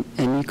Gallery in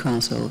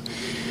Newcastle.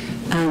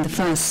 And the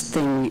first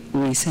thing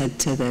we said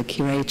to the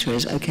curator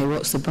is, okay,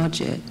 what's the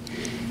budget?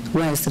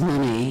 Where's the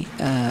money?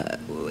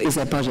 Is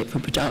there budget for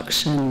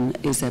production?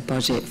 Is there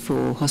budget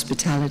for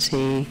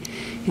hospitality?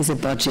 Is there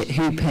budget?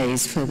 Who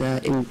pays for the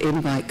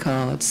invite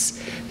cards?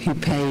 Who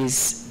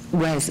pays?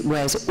 Where's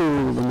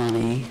all the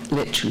money?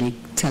 Literally,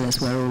 tell us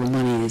where all the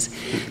money is.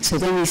 So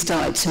then we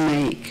started to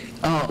make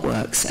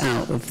artworks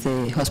out of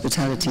the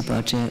hospitality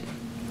budget.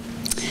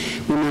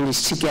 We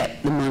managed to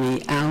get the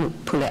money out,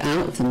 pull it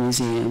out of the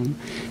museum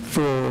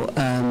for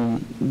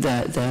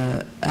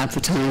the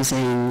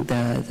advertising,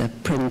 the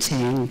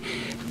printing,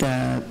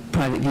 the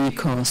private view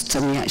costs,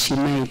 and we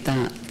actually made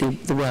that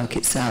the work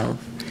itself.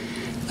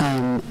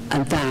 And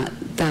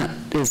that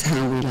is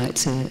how we like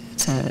to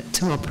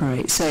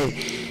operate. So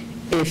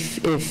if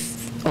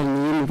on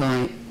the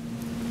invite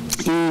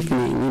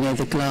evening,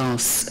 the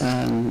glass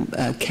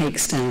cake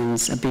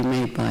stands have been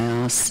made by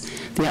us,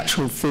 the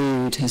actual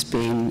food has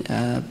been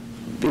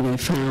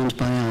found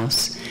by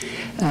us,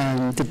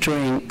 the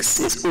drinks,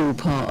 it's all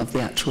part of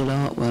the actual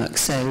artwork.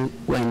 So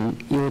when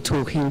you're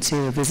talking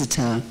to a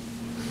visitor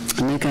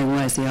and they're going,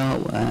 where's the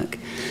artwork?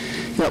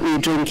 Like, we were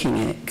drinking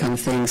it, kind of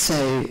thing.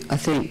 So I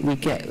think we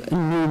get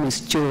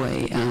enormous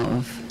joy out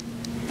of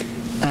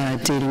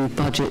dealing with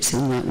budgets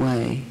in that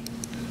way.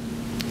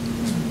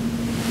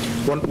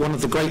 One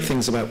of the great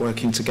things about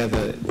working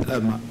together,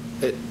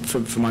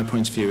 from my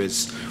point of view,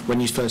 is when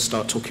you first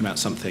start talking about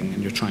something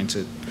and you're trying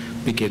to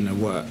begin a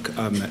work,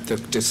 the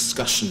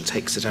discussion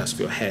takes it out of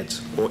your head,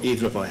 or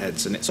either of our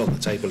heads, and it's on the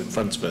table in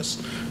front of us,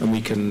 and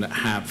we can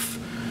have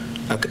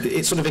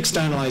it sort of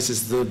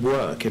externalizes the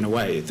work in a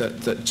way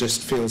that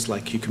just feels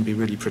like you can be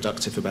really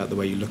productive about the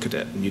way you look at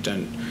it, and you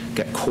don't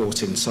get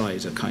caught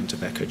inside a kind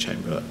of echo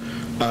chamber.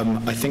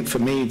 I think for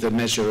me the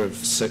measure of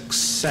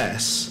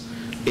success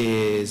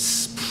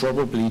is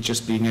probably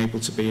just being able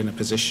to be in a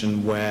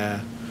position where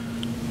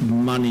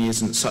money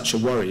isn't such a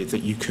worry,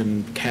 that you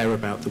can care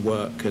about the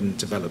work and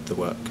develop the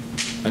work.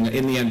 And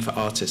in the end, for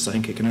artists, I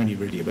think it can only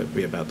really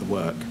be about the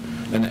work,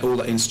 and all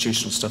that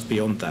institutional stuff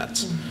beyond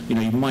that. You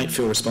might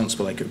feel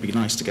responsible, like it would be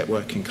nice to get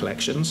work in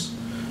collections,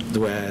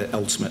 where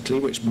ultimately,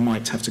 which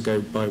might have to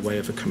go by way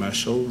of a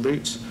commercial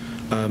route,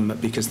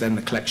 because then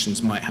the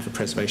collections might have a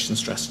preservation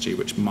strategy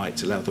which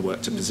might allow the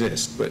work to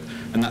persist.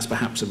 And that's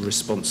perhaps a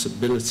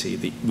responsibility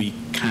that we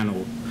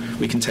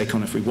can take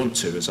on if we want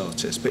to as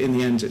artists. But in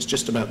the end, it's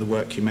just about the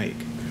work you make,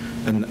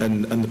 and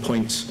the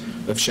point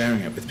of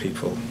sharing it with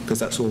people, because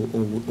that's all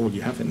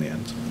you have in the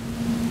end.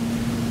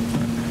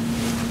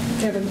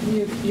 Kevin,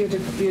 you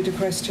had a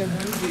question.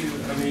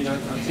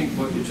 I think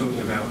what you're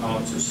talking about,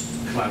 artists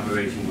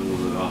collaborating with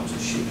other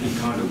artists, you can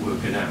kind of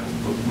work it out.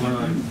 But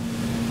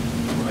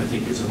what I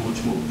think is a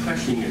much more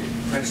pressing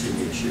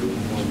issue,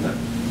 and one that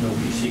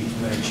nobody seems to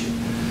mention,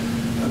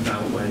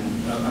 about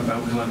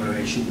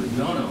collaboration with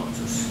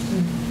non-artists.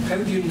 How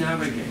do you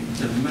navigate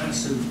the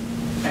massive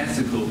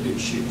ethical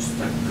issues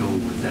that go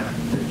with that?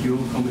 That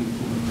you're coming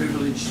from a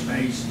privileged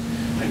space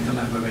and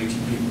collaborating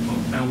people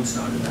from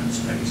outside of that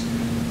space.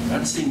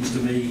 That seems to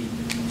me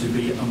to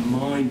be a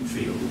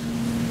minefield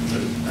for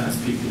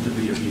people to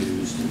be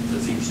abused and for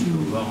things to go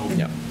wrong.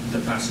 The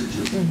passage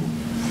of the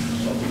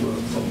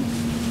work from.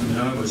 I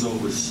was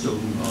always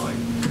stunned by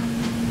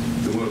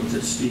the work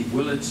ones that Steve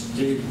Willits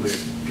did with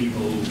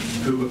people,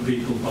 who were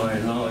people by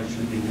and large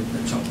living at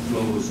the top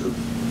floors of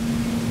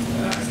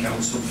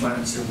council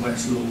flats in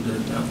West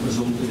London. That was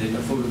in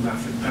a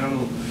photographic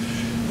panel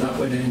that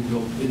would end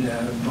up in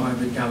a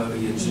private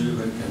gallery in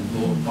Zurich and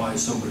bought by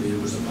somebody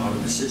who was a part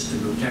of the system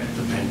who kept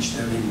the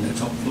pensioner in the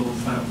top floor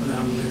flat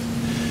without a lift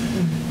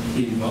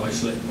in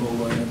Ruislip or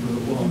wherever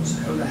it was.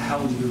 How the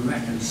hell do you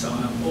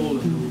reconcile all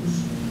of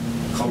those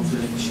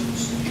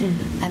contradictions?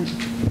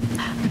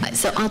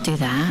 So I'll do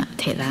that,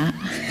 take that.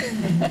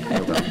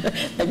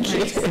 Thank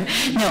you.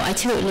 No, I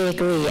totally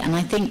agree, and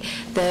I think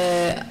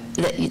there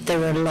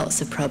are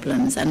lots of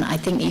problems, and I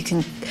think you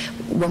can,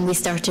 when we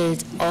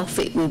started off,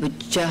 we were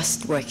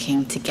just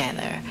working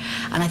together,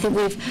 and I think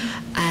we've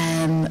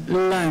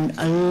learned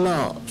a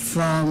lot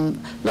from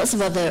lots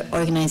of other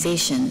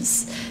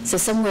organisations. So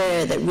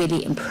somewhere that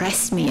really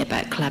impressed me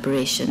about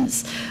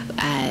collaborations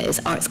is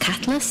Arts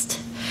Catalyst.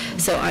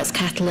 So Arts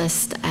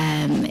Catalyst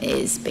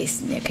is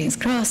based near King's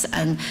Cross,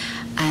 and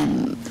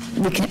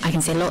I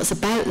can say lots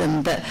about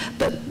them, but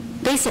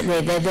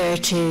basically they're there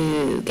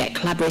to get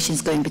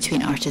collaborations going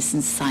between artists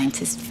and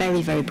scientists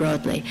very, very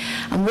broadly.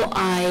 And what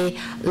I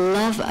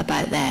love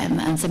about them,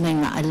 and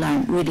something that I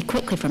learned really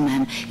quickly from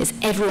them, is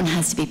everyone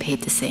has to be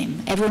paid the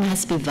same. Everyone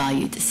has to be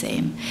valued the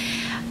same,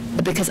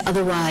 because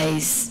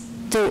otherwise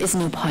there is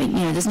no point.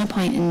 You know, there's no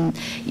point in,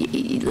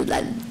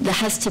 there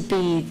has to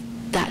be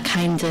that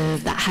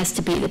has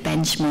to be the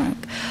benchmark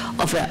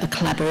of a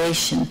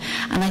collaboration.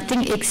 And I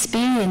think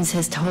experience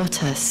has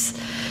taught us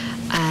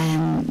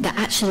that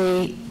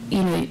actually,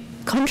 you know,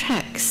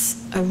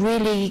 contracts are a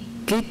really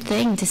good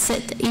thing to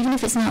sit, even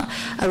if it's not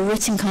a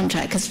written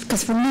contract,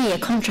 because for me a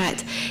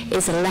contract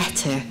is a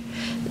letter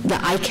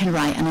that I can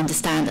write and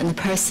understand, and the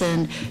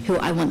person who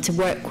I want to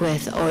work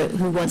with or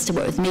who wants to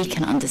work with me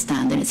can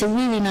understand. And it's a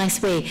really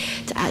nice way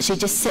to actually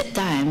just sit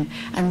down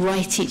and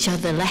write each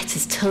other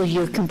letters till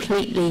you're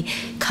completely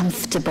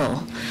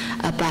comfortable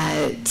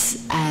about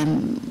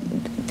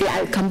the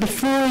outcome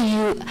before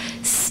you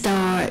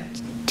start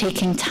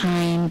taking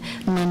time,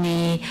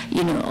 money,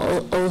 you know,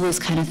 all those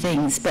kind of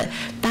things. But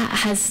that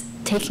has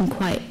taken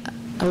quite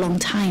a long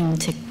time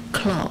to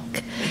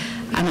clock.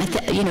 And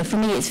you know, for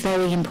me, it's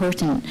very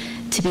important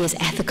to be as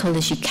ethical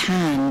as you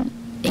can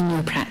in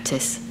your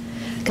practice,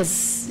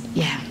 because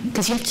you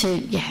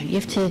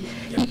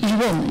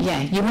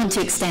want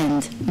to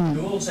extend.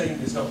 You're all saying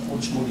there's not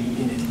much money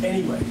in it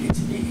anyway.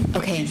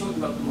 Okay. You're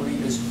talking about the money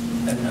as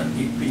and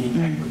it being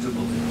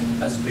equitable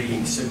as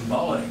being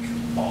symbolic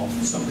of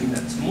something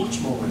that's much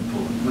more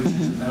important, which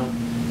is about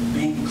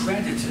being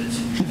credited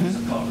as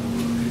a part of the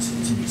work.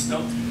 It's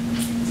not,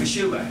 for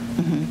sure,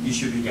 you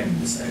should be getting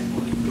the same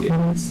money.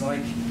 But it's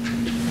like,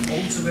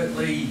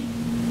 ultimately,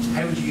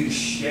 how do you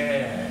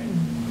share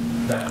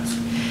that,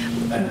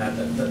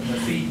 the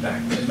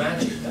feedback, the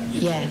magic that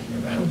you're talking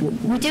about?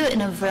 We do it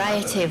in a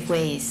variety of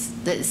ways.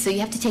 So you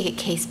have to take it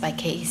case by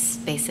case,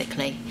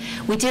 basically.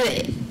 We do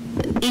it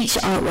each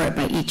artwork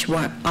by each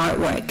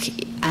artwork,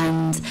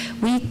 and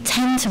we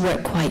tend to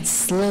work quite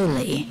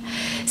slowly.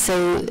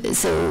 So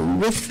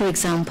with, for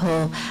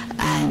example,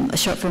 a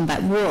short film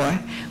about war,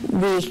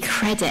 we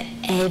credit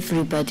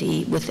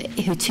everybody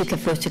who took a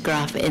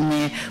photograph in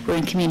there. We're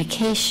in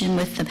communication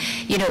with them.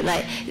 You know,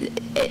 like.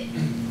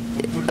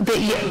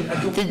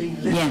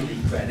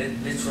 Credit,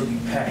 literally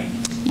pay.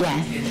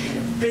 Yeah. In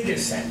a bigger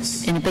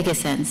sense. In a bigger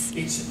sense.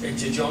 It's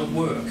a joint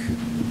work.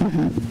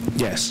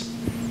 Yes.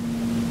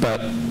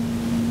 But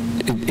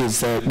is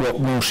there, what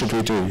more should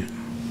we do?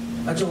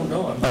 I don't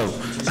know. I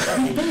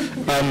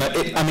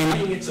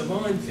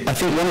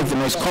think one of the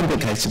most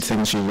complicated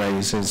things you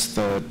raise is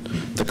the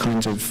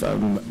kind of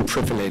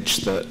privilege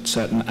that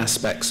certain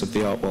aspects of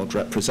the art world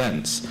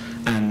represents,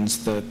 and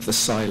the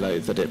silo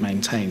that it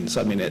maintains.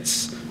 I mean,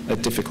 it's a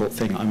difficult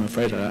thing. I'm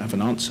afraid I don't have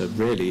an answer,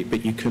 really,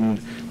 but you can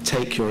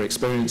take your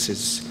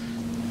experiences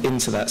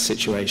into that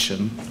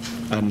situation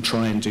and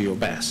try and do your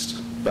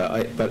best.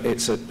 But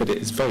it's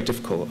very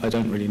difficult. I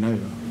don't really know.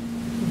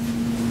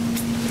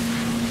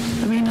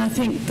 I mean, I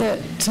think that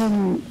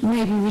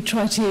maybe we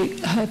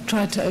have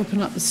tried to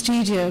open up the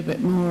studio a bit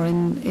more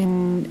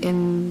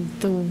in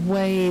the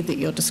way that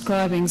you're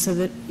describing, so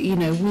that, you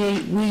know,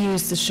 we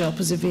use the shop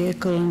as a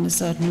vehicle in a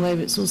certain way,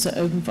 but it's also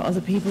open for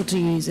other people to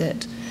use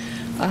it,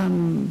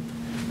 and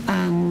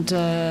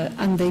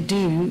they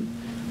do,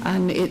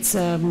 and it's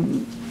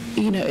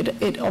you know,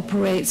 it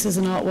operates as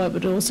an artwork,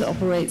 but it also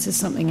operates as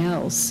something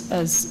else,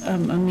 as a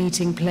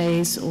meeting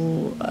place,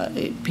 or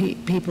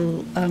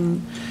people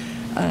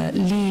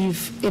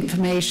leave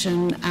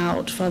information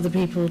out for other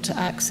people to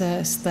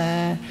access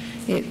there.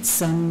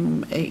 It's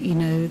you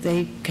know,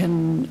 they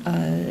can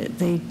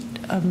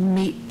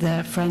meet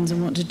their friends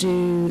and want to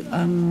do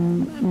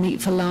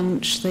meet for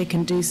lunch. They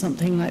can do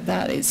something like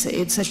that. It's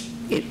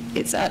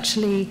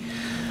actually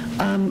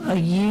a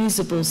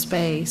usable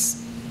space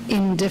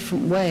in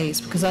different ways,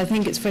 because I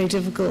think it's very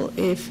difficult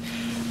if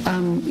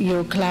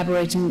you're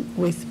collaborating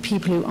with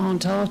people who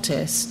aren't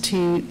artists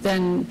to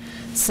then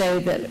say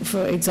that,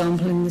 for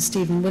example, in the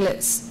Stephen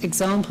Willits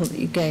example that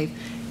you gave,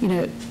 you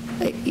know,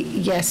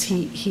 yes,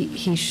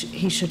 he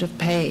should have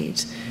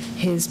paid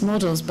his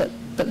models, but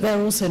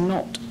they're also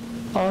not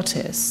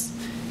artists.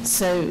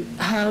 So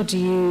how do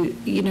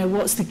you know,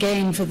 what's the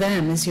gain for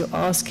them, as you're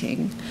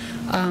asking?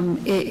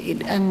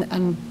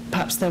 And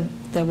perhaps there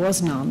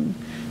was none,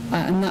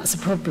 and that's a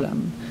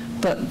problem.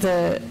 But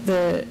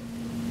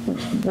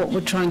what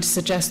we're trying to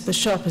suggest to the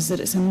shop is that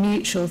it's a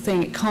mutual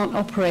thing. It can't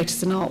operate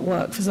as an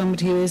artwork for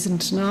somebody who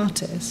isn't an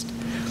artist,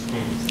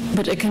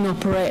 but it can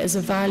operate as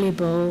a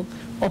valuable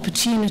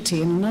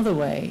opportunity in another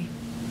way,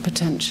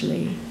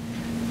 potentially.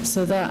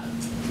 So that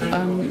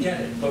we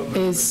get it, but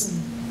is...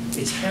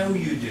 It's how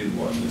you do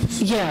what you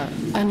do. Yeah,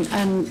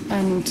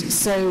 and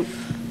so,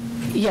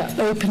 yeah,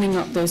 opening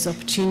up those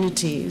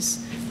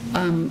opportunities,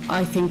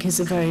 I think, is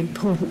a very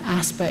important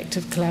aspect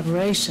of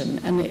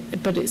collaboration.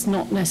 But it's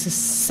not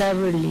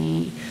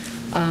necessarily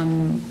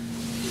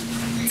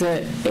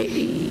that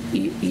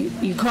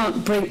you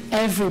can't bring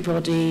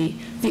everybody.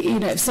 You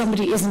know, if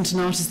somebody isn't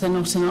an artist, they're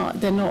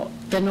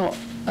not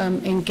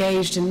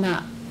engaged in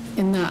that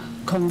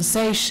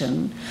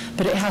conversation,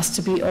 but it has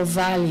to be of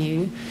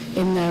value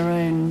in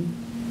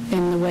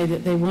the way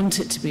that they want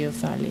it to be of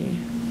value,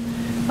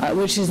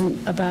 which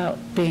isn't about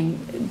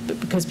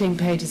because being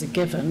paid is a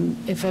given.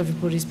 If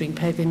everybody's being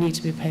paid, they need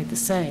to be paid the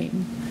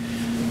same,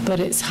 but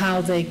it's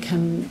how they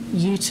can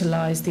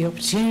utilize the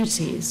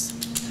opportunities.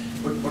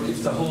 But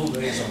if the whole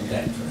raison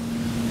d'etre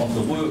of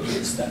the work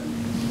is that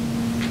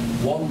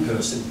one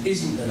person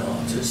isn't an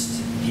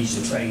artist, he's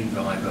a train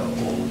driver,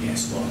 or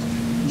guess what,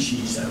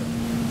 she's a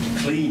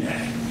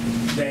cleaner,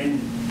 then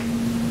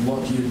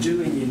what you're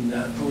doing in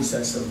that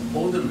process of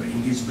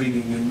ordering is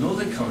bringing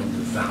another kind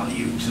of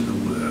value to the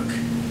work,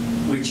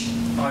 which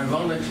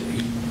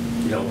ironically,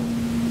 you know,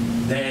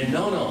 their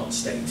non-art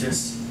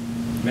status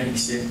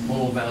makes it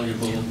more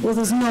valuable. Well,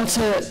 there's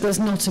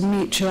not a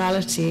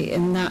mutuality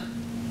in that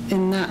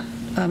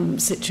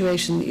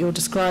situation that you're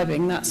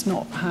describing. That's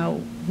not how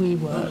we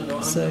work. I'm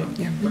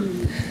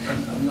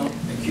not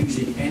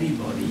accusing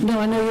anybody. No,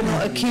 I know you're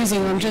not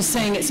accusing. I'm just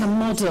saying it's a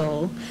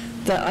model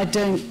that I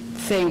don't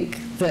think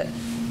that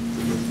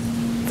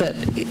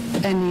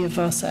any of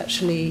us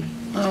actually.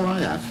 Oh, I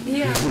have.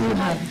 Yeah, you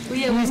have.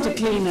 Used a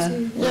cleaner.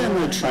 Yeah,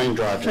 no, train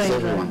drivers,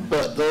 everyone.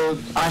 But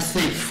I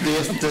think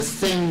the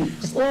thing.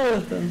 All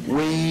of them.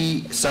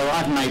 So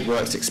I've made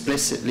works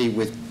explicitly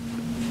with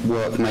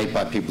work made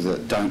by people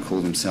that don't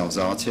call themselves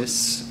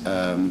artists,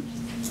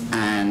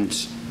 and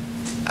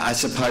I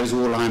suppose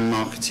all I'm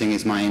marketing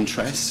is my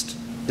interest.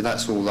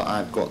 That's all that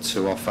I've got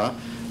to offer,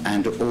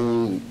 and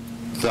all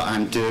that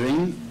I'm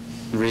doing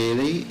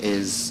really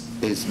is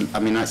I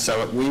mean,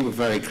 so we were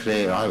very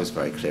clear, I was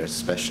very clear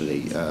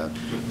especially,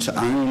 to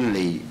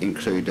only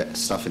include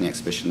stuff in the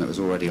exhibition that was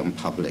already on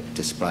public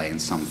display in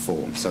some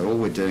form. So all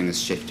we're doing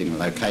is shifting the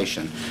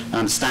location. I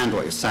understand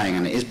what you're saying,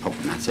 and it is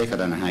problematic. I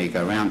don't know how you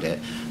go around it,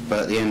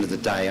 but at the end of the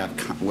day, I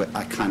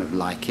kind of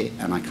like it,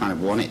 and I kind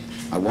of want it.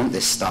 I want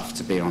this stuff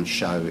to be on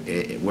show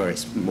where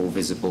it's more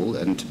visible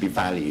and to be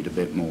valued a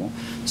bit more.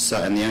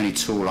 So, and the only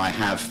tool I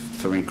have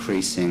for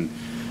increasing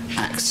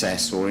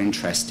access or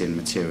interest in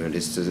material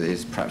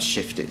is perhaps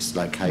shift its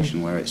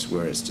location where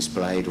it's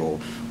displayed, or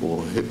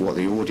what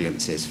the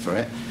audience is for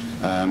it,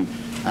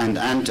 and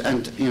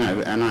you know,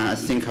 and I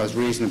think I was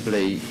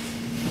reasonably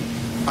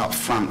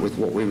upfront with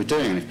what we were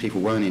doing. And if people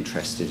weren't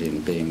interested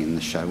in being in the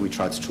show, we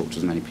tried to talk to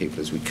as many people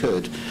as we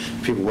could.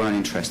 If people weren't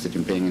interested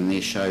in being in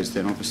these shows,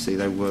 then obviously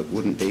they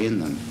wouldn't be in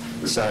them.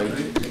 So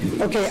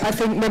okay, I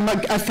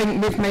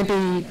think we've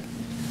maybe.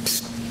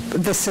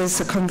 This is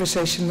a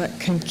conversation that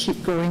can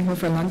keep going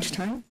over lunchtime.